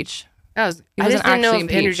was impeached. I He just wasn't didn't know if actually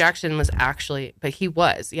Andrew impeached. Jackson was actually, but he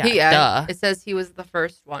was. Yeah, Yeah, duh. it says he was the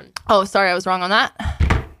first one. Oh, sorry, I was wrong on that.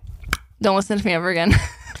 Don't listen to me ever again.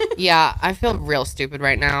 Yeah, I feel real stupid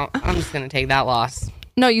right now. I'm just going to take that loss.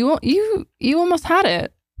 No, you almost had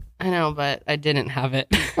it. I know, but I didn't have it.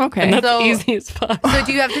 Okay. And that's So- easy as fuck. So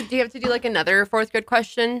do you have to do like another fourth grade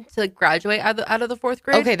question to like graduate out of the fourth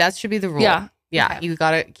grade? Okay, that should be the rule. Yeah. Yeah, Okay. you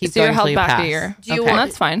got to keep So you're going held till you back pass. a year. Do you Okay, want-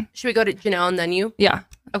 that's fine. Should we go to Janelle and then you? Yeah.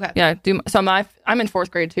 Okay. Yeah. So I'm in 4th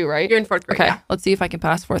grade too, right? You're in fourth grade. Okay. Yeah. Let's see if I can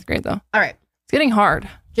pass 4th grade though. All right. It's getting hard.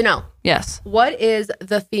 Janelle, Yes. what is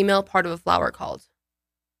the female part of a flower called?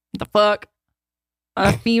 The fuck?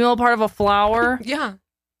 A female part of a flower? Yeah.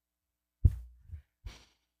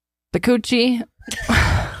 The coochie?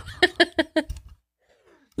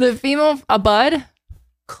 The female, a bud?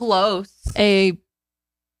 Close. A,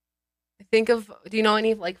 Do you know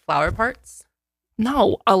any like flower parts?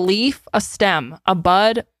 no, a leaf, a stem, a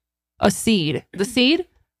bud, a seed. The seed?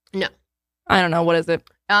 No. I don't know. What is it?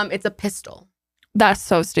 It's a pistil. That's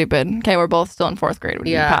so stupid. Okay, we're both still in 4th grade.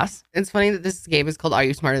 We Yeah. can pass. It's funny that this game is called Are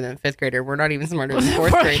You Smarter Than a Fifth Grader? We're not even smarter than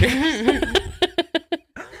fourth graders.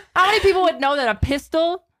 How many people would know that a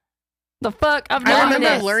pistol? The fuck? I've I known remember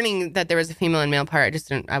this. learning that there was a female and male part.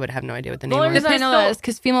 I would have no idea what the The name only was. reason I know that is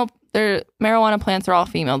because their marijuana plants are all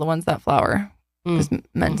female, the ones that flower. Mm. Because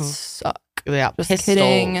men Mhm. suck. Yeah, Just pistols.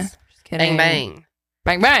 kidding. Just kidding. Bang, bang.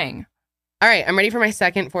 Bang, bang. All right, I'm ready for my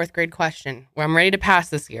second fourth grade question. Where I'm ready to pass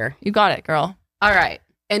this year. You got it, girl. All right.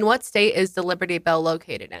 In what state is the Liberty Bell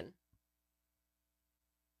located in?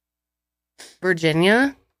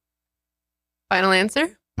 Virginia? Final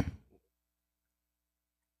answer?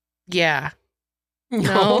 Yeah.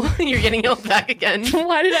 No. No. You're getting yelled back again.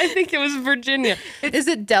 Why did I think it was Virginia? Is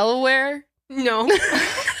it Delaware? No.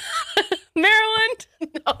 Maryland?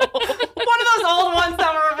 No. one of those old ones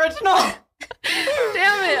that were original.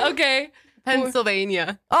 Damn it. Okay.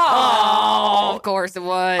 Pennsylvania. Oh, of course it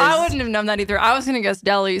was. I wouldn't have known that either. I was going to guess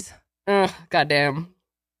Delhi's. Ugh, goddamn.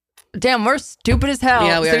 Damn, we're stupid as hell.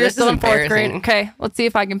 Yeah, we so are. you're This still is in fourth grade. embarrassing. Okay, let's see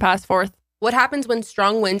if I can pass fourth. What happens when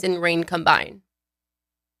strong winds and rain combine?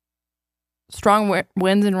 Strong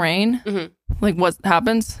winds and rain? Mhm. Like what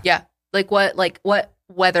happens? Yeah. What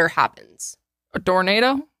weather happens? A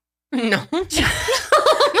tornado? No.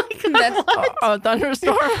 A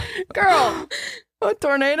thunderstorm? Girl. A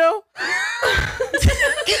tornado?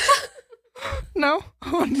 No.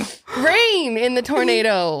 Rain in the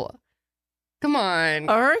tornado. Come on.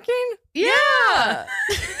 A hurricane? Yeah.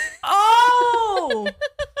 Oh!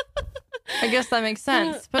 I guess that makes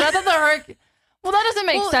sense. But I thought the hurricane... Well, that doesn't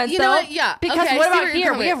make Well, sense, you though. know what? Yeah. Because Okay, I what see about where you're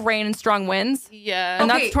here? We coming. have rain and strong winds. Yeah. And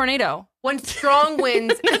Okay. that's tornado. When strong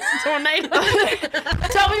winds. tornado.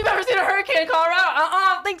 Tell me you've ever seen a hurricane in Colorado.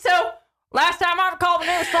 I don't think so. Last time I recall when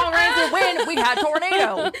there was strong rains and wind, we had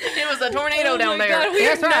tornado. It was a tornado down there. God, we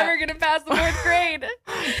That's are right. never going to pass the fourth grade.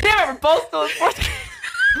 Damn, we're both still in fourth grade.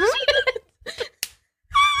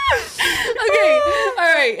 Okay.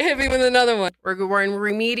 All right. Hit me with another one. We're in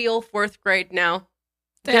remedial fourth grade now.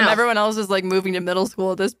 Damn, Now. everyone else is like moving to middle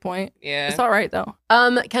school at this point. Yeah. It's all right, though.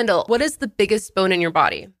 Kendall, what is the biggest bone in your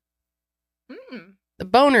body? The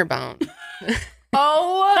boner bone.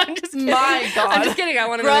 Oh, I'm just kidding. my God. I'm just kidding. I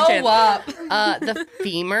want another chance. up. The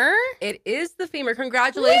femur. It is the femur.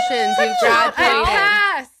 Congratulations. You've I graduated.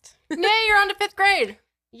 passed. Yay, you're on to fifth grade.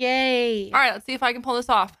 Yay. All right, let's see if I can pull this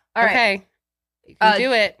off. All right. Okay. You can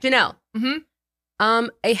do it. Janelle. Mm-hmm.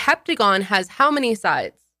 A heptagon has how many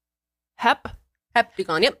sides? Hep,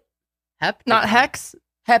 Heptagon. Yep. Hep. not hex.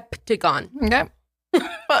 Heptagon. Okay.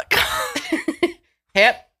 Fuck.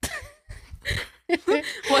 Hip.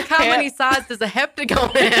 Well, how many sides does a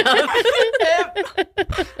heptagon have?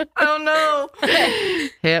 I don't know.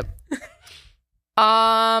 Hip.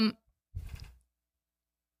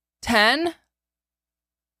 10.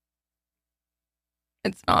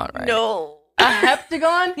 It's not right. No. A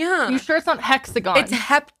heptagon? Yeah. You sure it's not hexagon? It's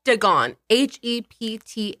heptagon.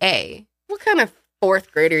 HEPTA. What kind of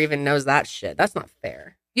fourth grader even knows that shit? That's not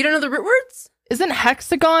fair. You don't know the root words? Isn't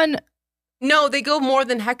hexagon? No, they go more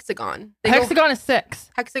than hexagon. They go- Hexagon is 6.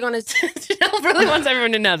 hexagon is. Janelle really wants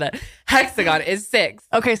everyone to know that. Hexagon is 6.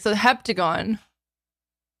 Okay, so heptagon.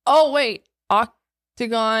 Oh wait,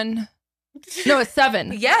 octagon. No, it's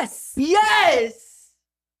 7. Yes. Yes.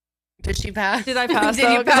 Did she pass? Did I pass?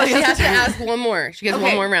 Did you though? 'Cause pass? I She guess- has to ask one more. She gets Okay.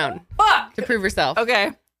 one more round Fuck. to prove herself.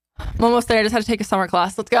 Okay. I'm almost there. I just had to take a summer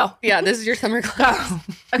class. Let's go. Yeah, this is your summer class.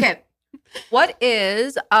 Okay. What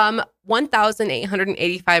is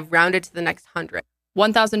 1,885 rounded to the next 100?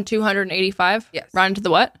 1,285. Yes. Round to the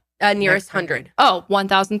what? Nearest Next 100. Oh,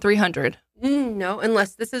 1,300. No,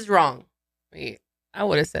 unless this is wrong. Wait, I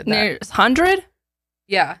would have said that. Nearest 100.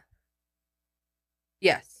 Yeah.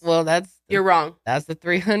 Yes. Well, You're wrong. that's the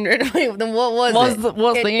 300. Wait, then what was What's it?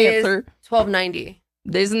 the It is answer? 1290.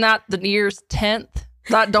 Isn't that the nearest 10th?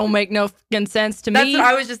 That don't make no fucking sense to That's me. what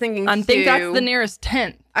I was just thinking. I think that's too. the nearest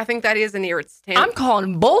 10th. I think that is the nearest 10. I'm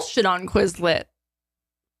calling bullshit on Quizlet.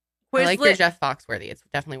 I like your Quizlet. Jeff Foxworthy. It's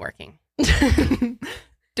definitely working.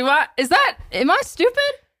 Am I stupid?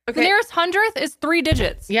 The Okay. nearest 100th is 3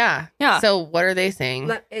 digits. Yeah. Yeah. So what are they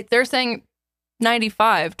saying? They're saying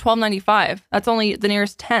 1295. That's only the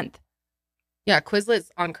nearest 10th. Yeah,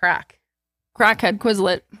 Quizlet's on crack. Crackhead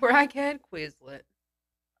Quizlet. Crackhead Quizlet.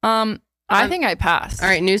 I think I passed. All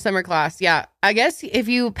right, new summer class. Yeah, I guess if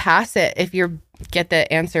you pass it, if you get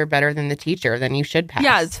the answer better than the teacher, then you should pass.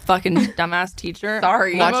 Yeah, it's fucking dumbass teacher.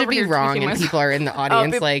 Sorry. Watch I'm it over be here wrong, teaching and myself. people are in the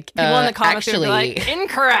audience people- like, People in the comments are actually. like,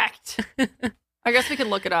 incorrect. I guess we could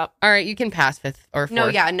look it up. All right, you can pass fifth or fourth. No,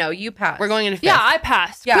 yeah, no, you passed. We're going into fifth. Yeah, I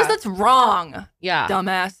passed. Yeah. Quizlet's wrong. Yeah.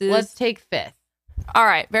 Dumbasses. Let's take fifth. All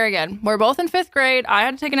right, very good. We're both in 5th grade. I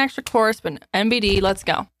had to take an extra course, but MBD, let's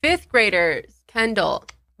go. 5th graders. Kendall,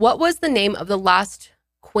 what was the name of the last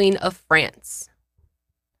queen of France?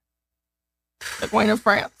 The Queen of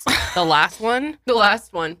France. The last one. The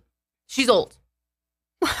last one. She's old.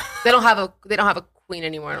 They don't have a queen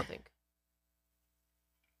anymore, I don't think.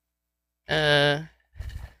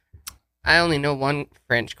 I only know one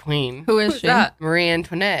French queen, Who is Who's she? that? Marie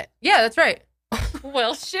Antoinette. Yeah, that's right.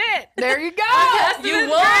 Well, shit. There you go. You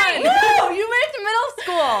won. Woo! You made it to middle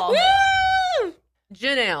school. Woo!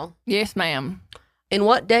 Janelle, Yes, ma'am. in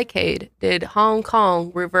what decade did Hong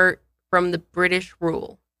Kong revert from the British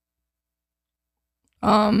rule?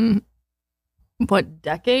 What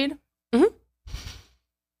decade? Mhm.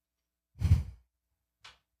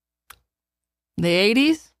 The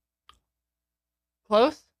 80s?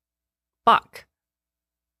 Close. Fuck.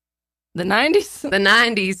 The 90s? The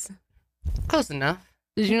 90s. Close enough.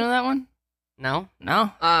 Did you know that one? No.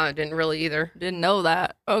 No. Didn't really either. Didn't know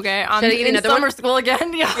that. Okay. I'm Should I give you in another summer one? school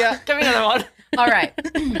again. Yeah. Give me another one. All right.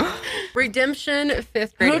 Redemption,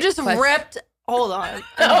 5th grade. Who just question. ripped? Hold on.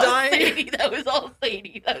 That I'm was dying. Sadie. That was all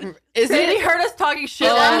Sadie. That was... Is Sadie it? heard us talking shit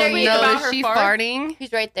Oh, last no, week no, about is her she fart. farting?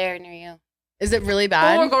 He's right there near you. Is it really Oh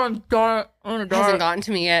bad? my god, I'm dying. I'm gonna Hasn't die. gotten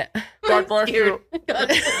to me yet. God bless you.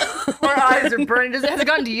 My eyes are burning. Has it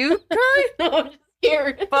gotten to you, Carly? No, I'm just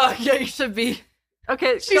scared. Fuck, yeah, you should be.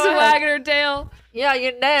 Okay, She's go ahead. wagging her tail. Yeah,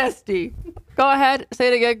 you're nasty. Go ahead. Say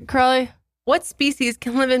it again, Carly. What species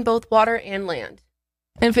can live in both water and land?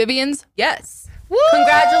 Amphibians. Yes. Woo!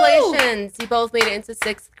 Congratulations. You both made it into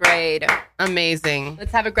 6th grade. Amazing.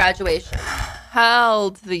 Let's have a graduation.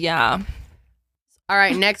 Hell to the yeah. All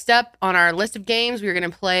right, next up on our list of games, we're going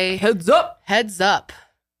to play Heads up. Heads Up,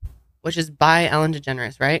 which is by Ellen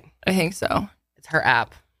DeGeneres, right? I think so. It's her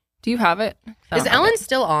app. Do you have it? I Is don't have Ellen it.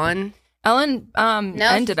 still on? Ellen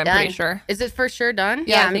ended, she's I'm pretty done. sure. Is it for sure done?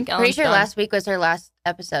 Yeah, I I'm think pretty Ellen's sure done. last week was her last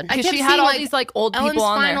episode. I Because kept she had seeing, all like, these like old Ellen's people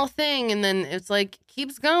on final thing, and then it's like,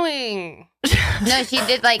 keeps going. No, she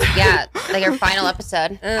did like her final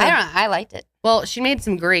episode. I don't know. I liked it. Well, she made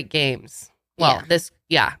some great games. Well,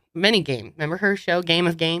 many games. Remember her show, Game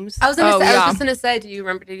of Games? I was gonna Oh, say, I yeah. was just gonna say, do you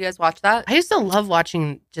remember? Did you guys watch that? I used to love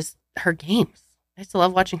watching just her games. I used to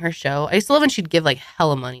love watching her show. I used to love when she'd give like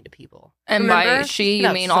hella money to people. And by Remember? she, She you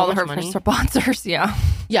got mean so all of much her money. sponsors? Yeah.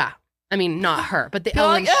 Yeah. I mean, not her, but the You're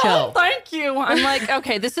Ellen like, show. oh, thank you. I'm like,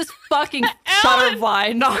 okay, this is fucking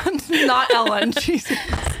Shutterfly, not Ellen. Jesus.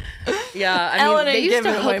 Yeah, I Ellen mean, they ain't used to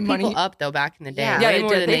giving away hook money. people up though back in the day. Yeah. Yeah, way they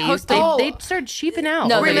more did. than They they used hooked- to. They started cheaping out.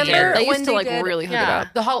 No, over they the Remember did. years. They when used to they like did- really hook Yeah.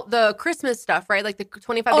 it up. The Christmas stuff, right? Like the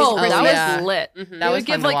 25 days Oh, of that Christmas. yeah. was lit. Mhm. That They was would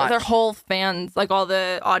give fun to like their watch. whole fans, like all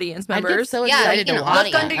the audience I'd members. get so Yeah, excited like to an watch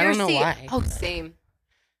audience. that. Under I your don't know seat. why. Oh, same.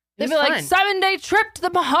 They'd It be was like, fun. 7-day trip to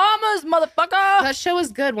the Bahamas, motherfucker. That show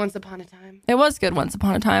was good once upon a time. It was good once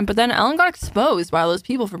upon a time, but then Ellen got exposed by all those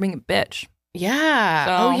people for being a bitch. Yeah.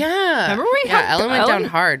 So, oh yeah. remember we Yeah, had Ellen went Ellen?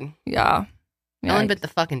 down hard. Yeah. Ellen bit the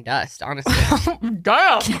fucking dust, honestly.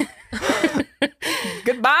 Damn.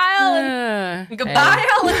 Goodbye, Ellen. Goodbye,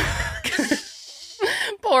 Ellen.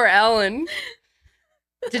 Poor Ellen.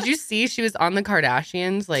 Did you see she was on the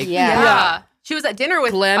Kardashians, like Yeah. Yeah. She was at dinner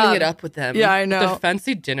with glamming it up with them? yeah, I know. The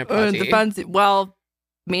fancy dinner party. Well,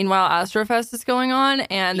 meanwhile, Astrofest is going on,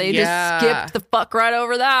 and they Yeah. just skipped the fuck right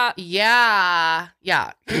over that. Yeah.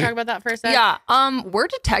 Yeah. Can we talk about that for a second? Yeah. We're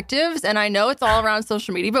detectives, and I know it's all around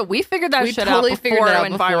social media, but we figured that We shit totally out figured before that it out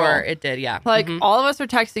went before viral. it did, yeah. Like Mhm. all of us were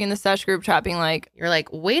texting in the Sesh group chat, being like, You're like,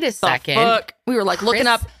 wait a "The second. fuck?" We were like looking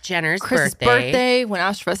up Jenner's Chris's birthday when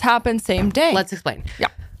Astrofest happened, same day. Let's explain. Yeah.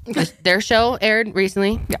 Their show aired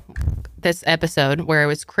recently. Yeah. This episode where it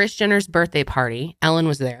was Kris Jenner's birthday party. Ellen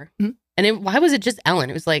was there. Mhm. And why was it just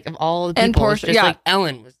Ellen? It was like, of all the people, And it was Portia, just yeah. like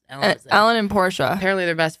Ellen was there. Ellen and Portia. Apparently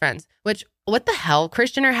they're best friends. Which, what the hell?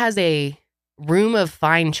 Kris Jenner has a room of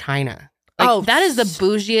fine china. Like, Oh, that is the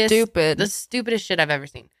bougiest, stupid. the stupidest shit I've ever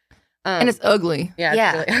seen. And it's ugly. yeah,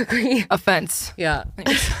 Yeah. it's really ugly. Offense. Yeah.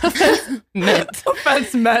 Meant.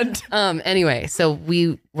 Offense meant. Anyway, so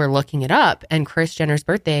we were looking it up, and Kris Jenner's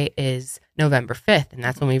birthday is November 5th. And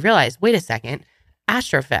that's when we realized, wait a second,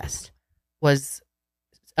 Astrofest was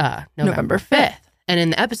November 5th. And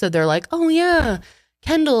in the episode, they're like, oh, yeah,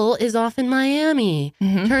 Kendall is off in Miami.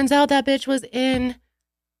 Mhm. Turns out that bitch was in.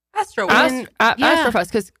 Astro. And- yeah. Astrofest,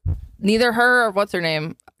 because neither her or what's her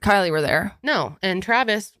name, Kylie, were there. No. And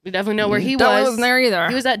Travis, we definitely know where he Definitely was. wasn't there either.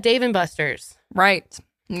 He was at Dave and Buster's. Right.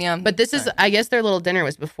 Yeah. But this is, I guess their little dinner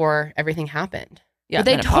was before everything happened. yeah, But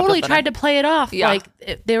they then it popped up totally the tried to play it off. Yeah.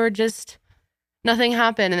 Like they were just, nothing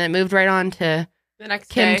happened. And it moved right on to The next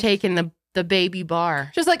Kim day. taking the baby bar.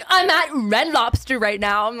 Just like, I'm at Red Lobster right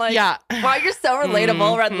now. I'm like, Yeah. wow, you're so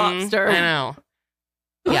relatable, Red Mhm. Lobster. I know.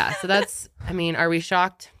 Yeah. So that's, I mean, are we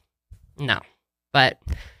shocked? No. But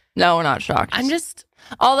No, we're not shocked. I'm just,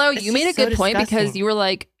 Although It's you made a just so good point because disgusting. you were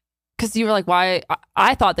like, why?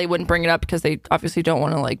 I thought they wouldn't bring it up because they obviously don't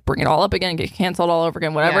want to like bring it all up again, get canceled all over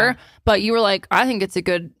again, whatever. Yeah. But you were like, I think it's a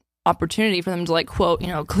good opportunity for them to like quote,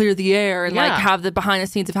 clear the air and like Yeah. have the behind the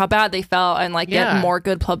scenes of how bad they felt and like Yeah. get more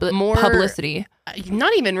good More- publicity.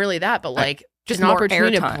 not even really that, but like, just an more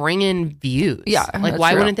opportunity airtime. to bring in views. Yeah, Like, that's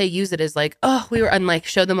why true. wouldn't they use it as like, oh, we were, and like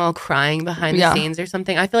show them all crying behind Yeah. the scenes or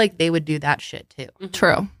something? I feel like they would do that shit too.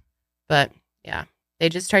 True. But yeah, they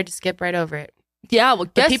just tried to skip right over it. Yeah. Well,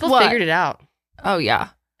 But guess people what? figured it out. Oh yeah.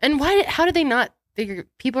 And how did they not figure?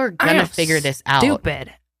 People are I gonna know, figure this out.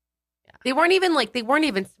 Stupid. They weren't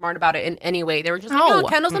even smart about it in any way. They were just No. like, oh,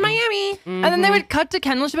 Kendall's in Mm-mm. Miami. And then they Mhm. would cut to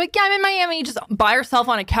Kendall. She'd be like, yeah, I'm in Miami, just by herself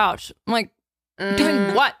on a couch. I'm like,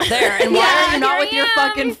 Doing what there? And why are you not with your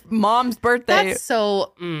fucking mom's birthday? That's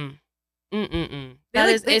so. That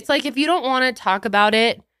is. It's like if you don't want to talk about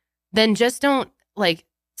it, then just don't like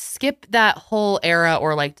skip that whole era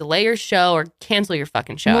or like delay your show or cancel your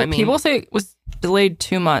fucking show. Well, I mean, people say it was delayed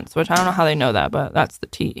 2 months, which I don't know how they know that, but that's the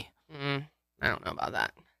tea. I don't know about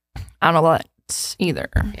that. I don't know that either.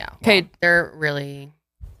 Yeah. Okay. Well, they're really.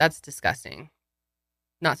 That's disgusting.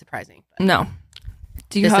 Not surprising. But No.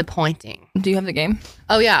 Do you have the game?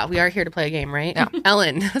 Oh yeah, we are here to play a game, right? Yeah.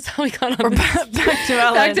 Ellen. That's how we got on. We're back to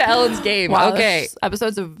Ellen. Back to Ellen's game. Wow, Okay. this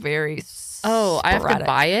episode's a very I have to sporadic.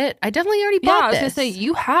 buy it. I definitely already Yeah, bought I was this. gonna say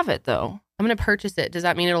you have it though. I'm gonna purchase it. Does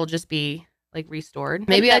that mean it'll just be like restored?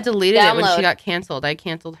 Maybe I deleted it when she got canceled. I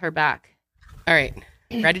canceled her back. All right.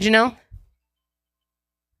 Ready, Janelle?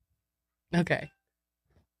 Okay.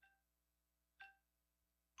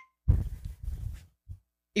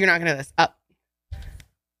 You're not gonna know this. Up.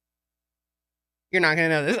 You're not gonna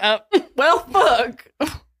know this. Up. Well, fuck.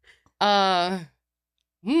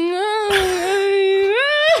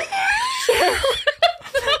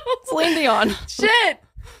 Celine Dion. Shit.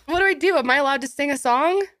 What do I do? Am I allowed to sing a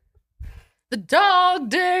song? The dog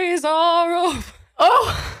days are over.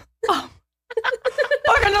 Oh. Fuck,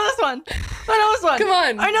 I know this one. I know this one. Come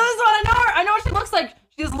on. I know this one. I know her. I know what she looks like.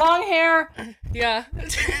 She has long hair. Yeah.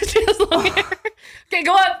 She has long hair. Okay,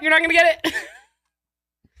 go up. You're not gonna get it.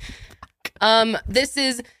 This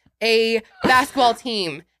is a basketball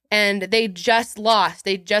team, and they just lost.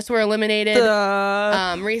 They just were eliminated.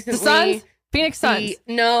 Recently. The Suns? Phoenix Suns.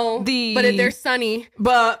 But they're sunny.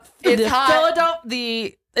 But It's hot.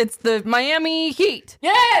 It's the Miami Heat.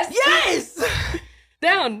 Yes. Yes.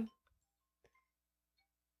 Down.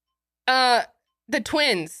 The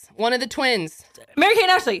twins. One of the twins. Mary Kate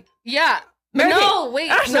and Ashley. Yeah. Mary No, Kate. wait.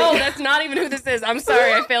 Ashley. No, that's not even who this is. I'm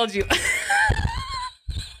sorry. I failed you.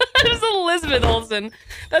 It was Elizabeth Olsen.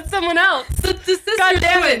 That's someone else. God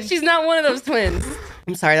damn it. She's not one of those twins.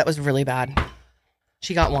 I'm sorry. That was really bad.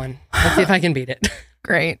 She got one. Let's see if I can beat it.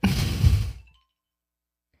 Great.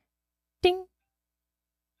 Ding.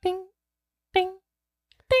 Ding. Ding.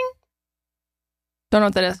 Ding. Don't know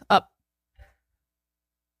what that is. Up.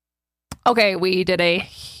 Okay, we did a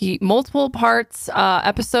multiple parts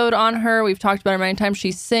episode on her. We've talked about her many times.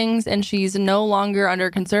 She sings and she's no longer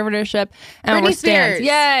under conservatorship. And Britney we're stands. Spears.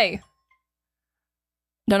 Yay!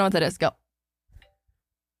 Don't know what that is. Go.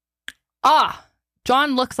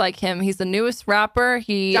 John looks like him. He's the newest rapper.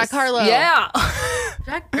 Jack Harlow. Yeah.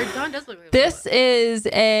 John does look like This is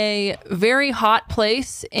a very hot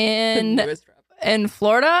place in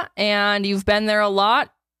Florida, and you've been there a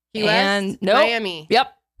lot. Key West? And nope. Miami.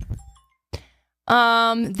 Yep.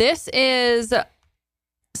 This is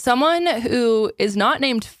someone who is not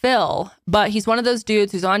named Phil, but he's one of those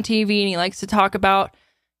dudes who's on TV and he likes to talk about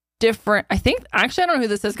different. I don't know who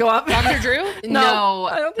this is. Go up. Dr. Drew? No,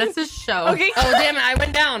 I don't that's his show. Okay. Oh, damn it. I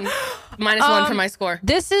went down. -1 for my score.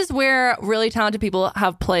 This is where really talented people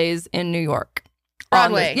have plays in New York.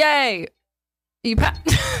 Broadway. Yay. You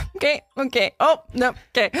okay. Oh, no.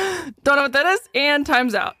 Okay. Don't know what that is. And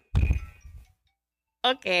time's out.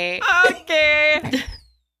 Okay. Okay.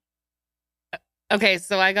 Okay,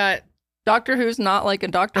 so I got... Doctor Who's not like a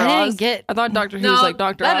Dr. I Oz. didn't get... I thought Doctor Who's No, like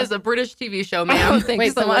Dr. Oz. that is a British TV show, Oh, ma'am. thank Wait,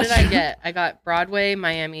 you so so much. what did I get? I got Broadway,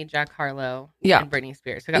 Miami, Jack Harlow, Yeah. and Britney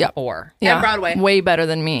Spears. So I got Yeah. 4. Yeah. And Broadway. Way better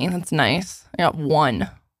than me. That's nice. I got 1.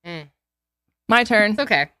 Mm. My turn. It's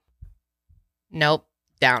okay. Nope.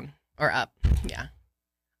 Down or up. Yeah.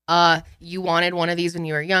 You wanted one of these when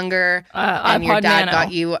you were younger, and iPod your dad Nano.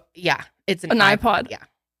 got you. Yeah, it's an iPod. Yeah.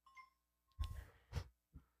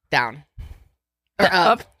 Down or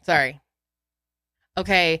up. Sorry.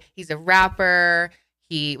 Okay, he's a rapper.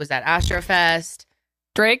 He was at Astrofest.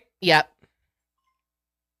 Drake. Yep.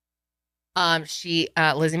 Lizzie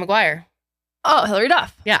McGuire. Oh, Hillary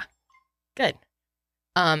Duff. Good.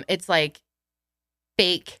 It's like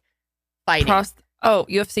fake fighting.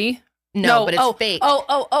 UFC. No, but it's fake.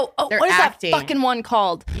 Oh. They're What is acting. that fucking one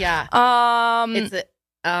called? Yeah. It's It's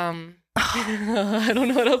a I don't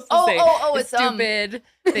know what else to Oh, say. oh, oh, It's it's, stupid.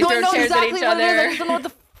 They no, I throw know chairs exactly at each what it is. I other. just don't know what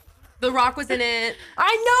the. The Rock was in it.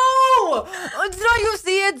 I know. It's not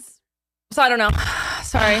UFC. It's. So I don't know.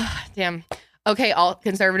 Sorry. Damn. Okay, all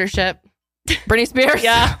conservatorship. Britney Spears.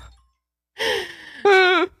 Yeah.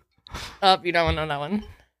 Oh, you don't know that one.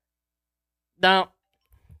 No.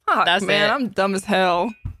 Fuck, That's man, it. I'm dumb as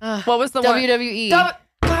hell. Ugh. What was the one? WWE. God,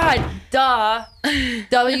 duh.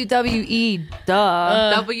 WWE,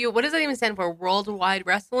 duh. What does that even stand for? Worldwide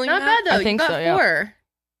Wrestling? Not bad though. I think you got so, yeah. 4.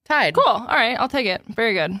 Tied. Cool. All right, I'll take it.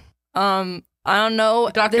 Very good. I don't know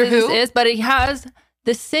Doctor who this Who? is, but he has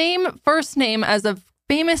the same first name as a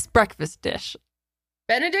famous breakfast dish.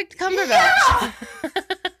 Benedict Cumberbatch.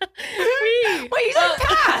 Wait, you said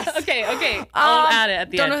pass. Okay. I'll add it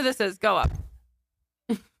at the don't end. know who this is. Go up.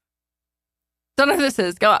 Don't know who this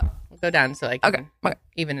is. Go up. Go down so I can Okay.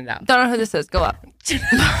 even it out. Don't know who this is. Go up.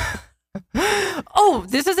 Oh,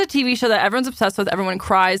 this is a TV show that everyone's obsessed with. Everyone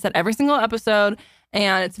cries at every single episode,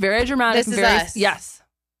 and it's very dramatic. This and Is very, Us. Yes.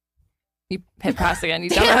 You hit pass again. You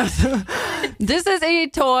dumbass. This is a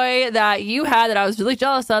toy that you had that I was really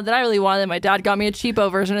jealous of, that I really wanted. My dad got me a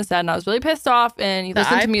cheapo version instead, and I was really pissed off. And you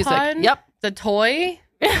listen to music. iPod? Yep. The toy?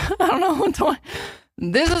 I don't know what toy.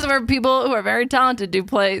 This is where people who are very talented do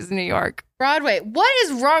plays in New York. Broadway. What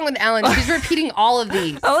is wrong with Ellen? She's repeating all of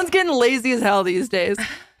these. Ellen's getting lazy as hell these days.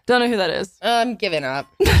 Don't know who that is. I'm giving up.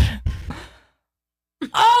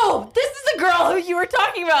 Oh, this is the girl who you were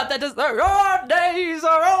talking about that does the "Your days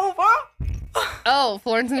are over." Oh,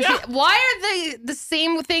 Florence and the Machine. Why are the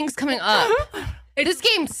same things coming up? This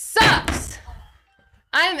game sucks.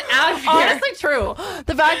 I'm out of here. Honestly, true.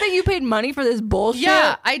 The fact that you paid money for this bullshit.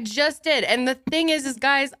 Yeah, I just did. And the thing is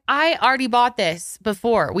guys, I already bought this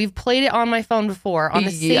before. We've played it on my phone before on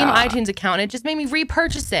the same Yeah. iTunes account. And it just made me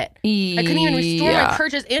repurchase it. I couldn't even restore my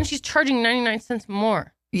purchase. And she's charging 99 cents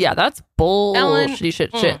more. Yeah, that's bull. Ellen,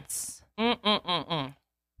 shits.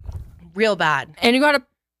 Real bad. And you got to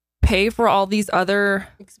pay for all these other.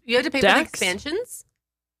 You have to pay for the Decks? expansions?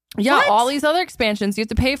 Yeah, What? all these other expansions you have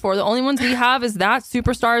to pay for. The only ones we have is that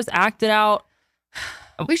Superstars Acted Out.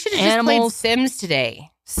 We should have just played Animals. Sims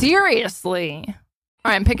today. Seriously. All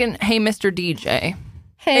right, I'm picking Hey Mr. DJ.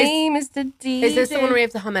 Hey, Mr. D. Is this the one where you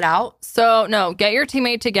have to hum it out? So, no, get your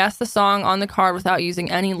teammate to guess the song on the card without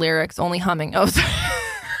using any lyrics, only humming. Oh, sorry.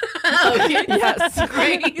 Oh, Yes.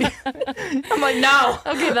 great. I'm like, no.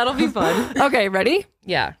 Okay, that'll be fun. Okay, ready?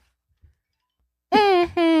 Yeah.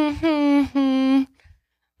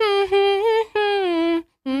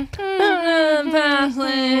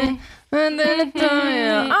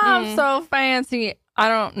 I'm so fancy. I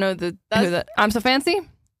don't know who that. I'm so fancy.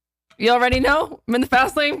 You already know. I'm in the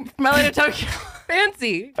fast lane from LA to Tokyo.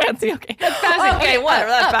 Fancy. Fancy. Okay. Passing. Okay, whatever.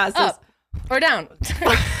 That passes. Up. Or down.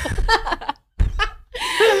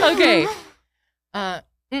 Okay. I'm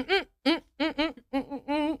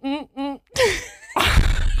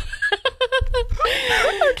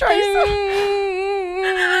trying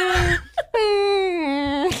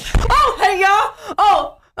Oh, hey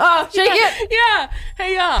y'all. Oh, shake it. Yeah.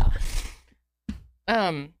 Hey, yeah.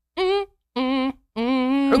 Oops,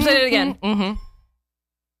 I did it again. Mm-hmm.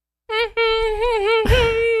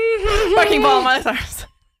 Fucking ball in my arms.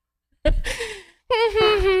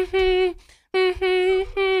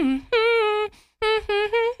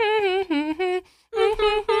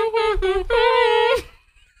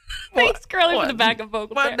 Thanks, Curly, for the backup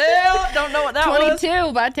vocal. What there. the hell? Don't know what that was.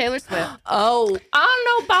 22 by Taylor Swift. Oh, I don't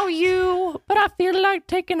know about you, but I feel like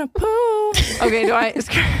taking a poo. Okay, do I?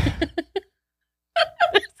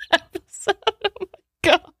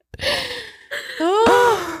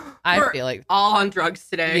 I feel like, All on drugs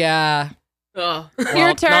today. yeah. Ugh. Well, Your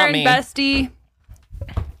not turn, me. bestie.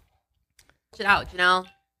 Shit out, Janelle.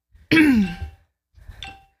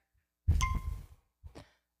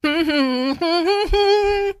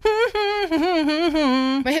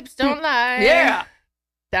 My hips don't lie. Yeah.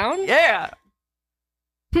 Down? Yeah.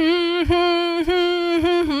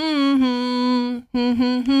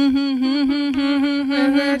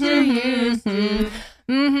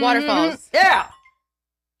 Waterfalls. Yeah.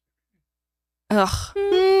 Ugh.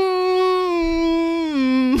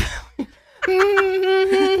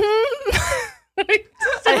 I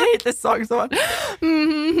hate this song so much.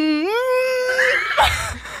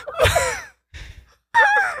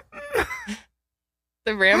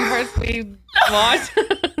 The ramparts we watched.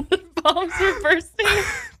 The bombs were bursting.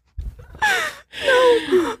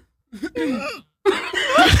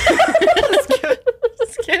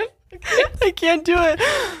 Skip. I can't do it.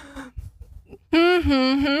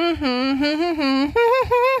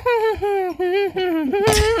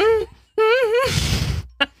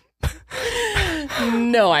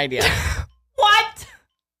 No idea. What?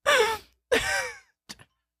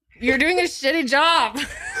 You're doing a shitty job.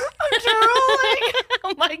 I'm drooling.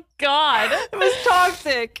 Oh my god. It was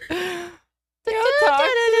toxic.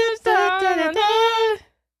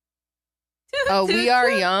 Oh, We Are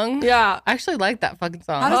Young? Yeah. I actually like that fucking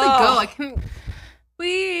song. How does it Oh. go? I can.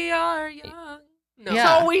 We are young. No.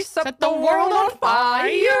 Yeah. So we set the world on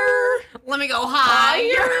fire. Let me go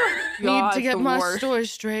higher. Need to get my story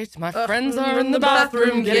straight. My friends are in the bathroom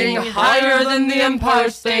bathroom getting higher than the Empire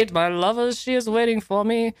State. My lover, she is waiting for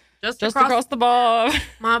me just across the bar.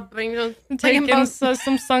 my brain. Taking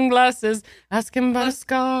some sunglasses, asking about a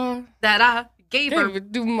scar. That I gave her.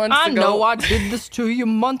 2 months I ago. know I did this to you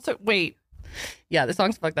months ago. Wait. Yeah, the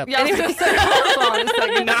song's fucked up. Yeah, I was gonna say, hold on a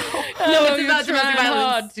second now. No, it's you're about domestic trying violence.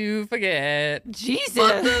 hard to forget. Jesus.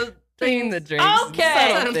 But the Between the drinks,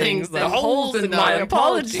 Okay. subtle things, the The holes in my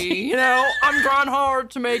apology. You know, I'm trying hard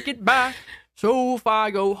to make it back. So if I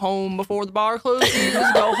go home before the bar closes,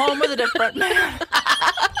 go home with a different man.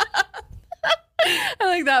 I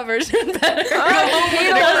like that version better.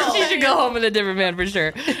 little. She should go home with a different man for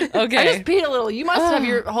sure. I Okay. just peed a little. You must have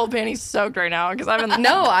your whole panties soaked right now because I've been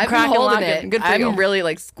No, I've been cracking holding laughing. it. Good for I'm you. really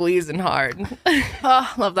like squeezing hard.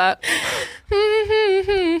 Oh, love that.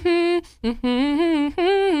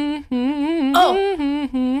 Oh.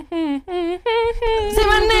 Say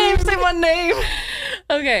my name. Say my name.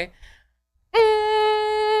 Okay.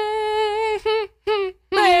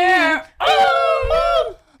 There.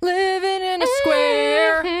 Oh, living in a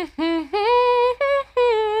square.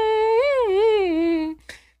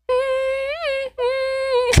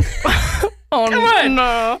 Oh, Come on.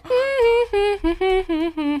 No.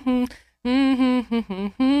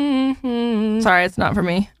 Sorry, it's not for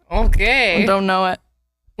me. I Okay. don't know it.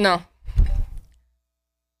 No.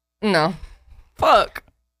 No. Fuck.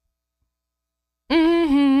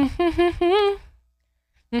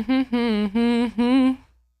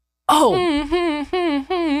 Oh.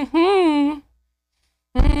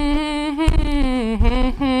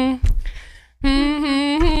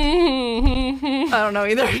 I don't know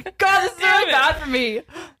either. God, this is really bad for me.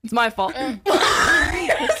 It's my fault. I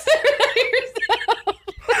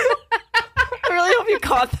really hope you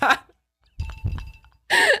caught that.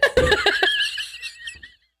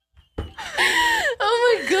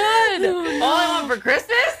 Oh my god. All I want for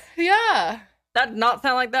Christmas? Yeah. That did not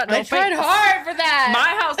sound like that. No I tried offense. hard for that.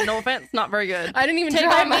 My house, no offense, not very good. I didn't even Take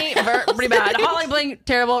try on me, my pretty bad. Holly Bling,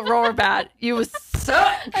 terrible. Roar, bad. You was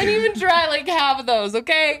suck. I didn't even try like half of those,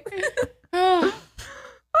 okay?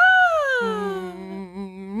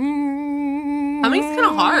 Humming's kind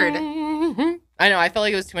of hard. I know, I felt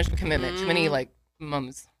like it was too much of a commitment. Too many like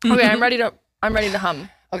mums. Okay, I'm ready to hum.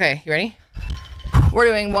 Okay, you ready? We're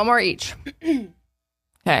doing one more each.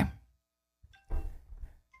 Okay.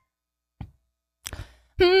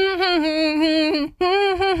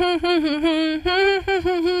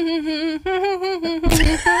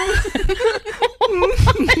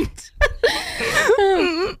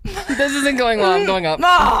 This isn't going well. I'm going up.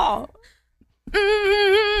 Oh.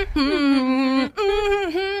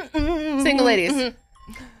 Single ladies.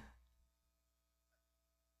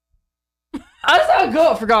 That's how it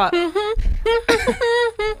go. I forgot.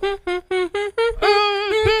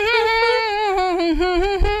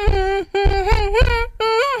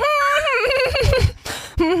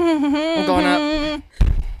 I'm going up.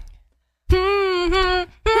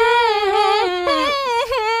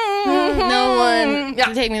 No one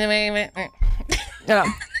can take me the way. Yeah.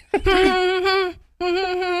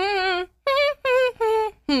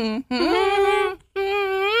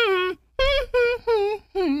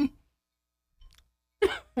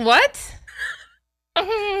 What?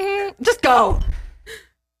 Just go.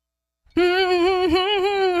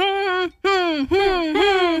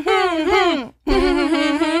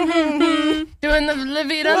 Doing the La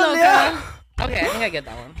Vida Loca. Okay, I think I get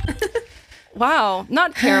that one. Wow,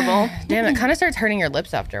 not terrible. Damn, it kind of starts hurting your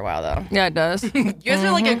lips after a while, though. Yeah, it does. You guys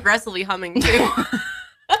are like aggressively humming too.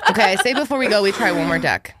 Okay, say before we go, we try one more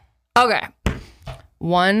deck. Okay.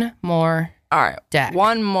 One more All right. deck.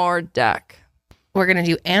 One more deck. We're going to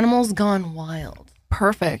do Animals Gone Wild.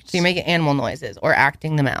 Perfect. So you're making animal noises or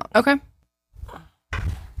acting them out. Okay.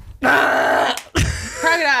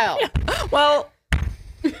 Crocodile. Well,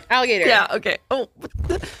 Alligator. yeah, okay. Oh.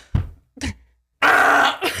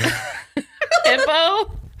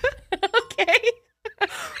 Hippo. Okay.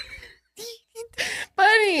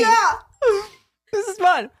 Bunny. Yeah. This is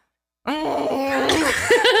fun.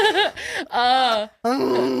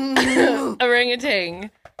 Orangutan.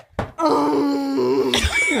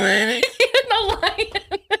 The lion.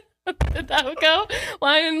 Did that go?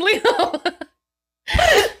 Lion Leo.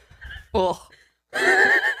 Oh.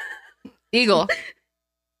 Eagle.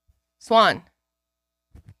 Swan.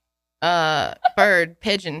 Bird.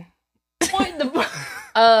 Pigeon. What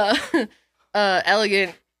the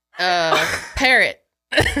Elegant. Parrot.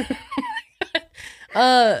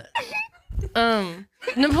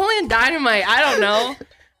 Napoleon Dynamite. I don't know.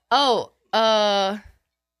 Oh,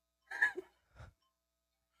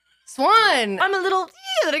 Swan. I'm a little.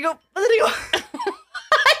 Yeah, let it go. Let it go.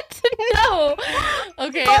 What? No.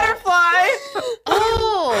 Okay. Butterfly.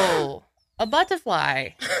 Oh, a butterfly.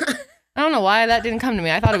 I don't know why that didn't come to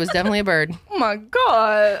me. I thought it was definitely a bird. Oh my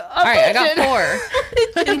God. All right, I got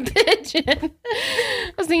 4. Pigeon.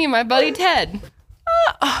 I was thinking my buddy Ted.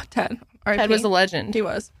 Ted. Ted was a legend. He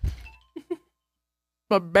was.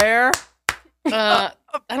 A bear. I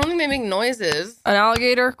don't think they make noises. An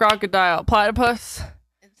alligator. Crocodile. Platypus.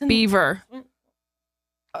 Beaver.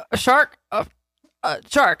 A shark. A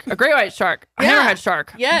shark. A great white shark. A hammerhead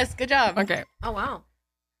shark. Yes, good job. Okay. Oh, wow.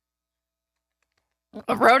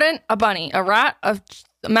 A rodent. A bunny. A rat. A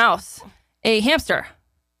mouse. A hamster.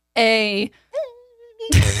 A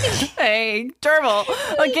gerbil.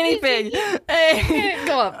 A guinea pig.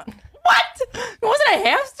 Go up. What? Was it a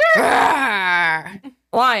hamster?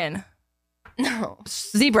 Lion. No.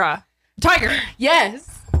 Zebra. Tiger.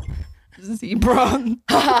 Yes. Zebra.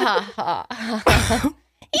 A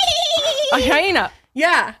hyena.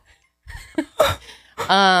 Yeah. Ew.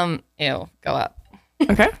 Go up.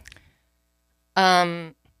 Okay.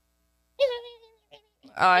 A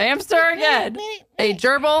hamster again. A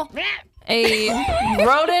gerbil. A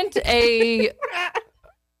rodent. A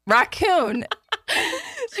raccoon.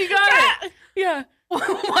 She got it. Yeah.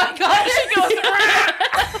 Oh my God. She goes, rat.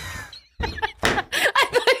 I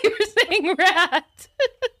thought you were saying rat.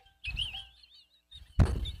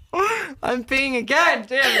 I'm peeing again.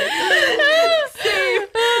 Damn it. Same.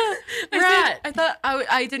 Rat. I thought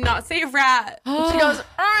I did not say rat. She goes,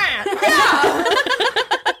 I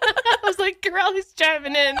was like, Corelli's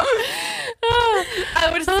chiming in. I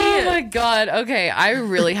would see Oh it. my God. Okay. I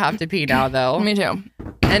really have to pee now, though. Me too.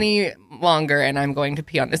 Any longer, and I'm going to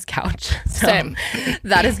pee on this couch. So Same.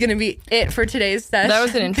 that is going to be it for today's session. That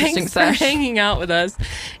was an interesting Thanks sesh. for hanging out with us.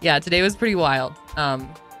 Yeah, today was pretty wild.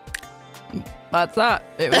 That's that.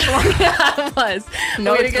 It was Yeah, it was.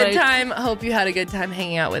 No, we had a it's good like- time. Hope you had a good time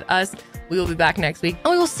hanging out with us. We will be back next week.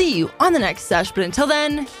 And we will see you on the next sesh. But until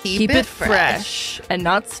then, Keep it fresh and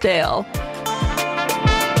not stale.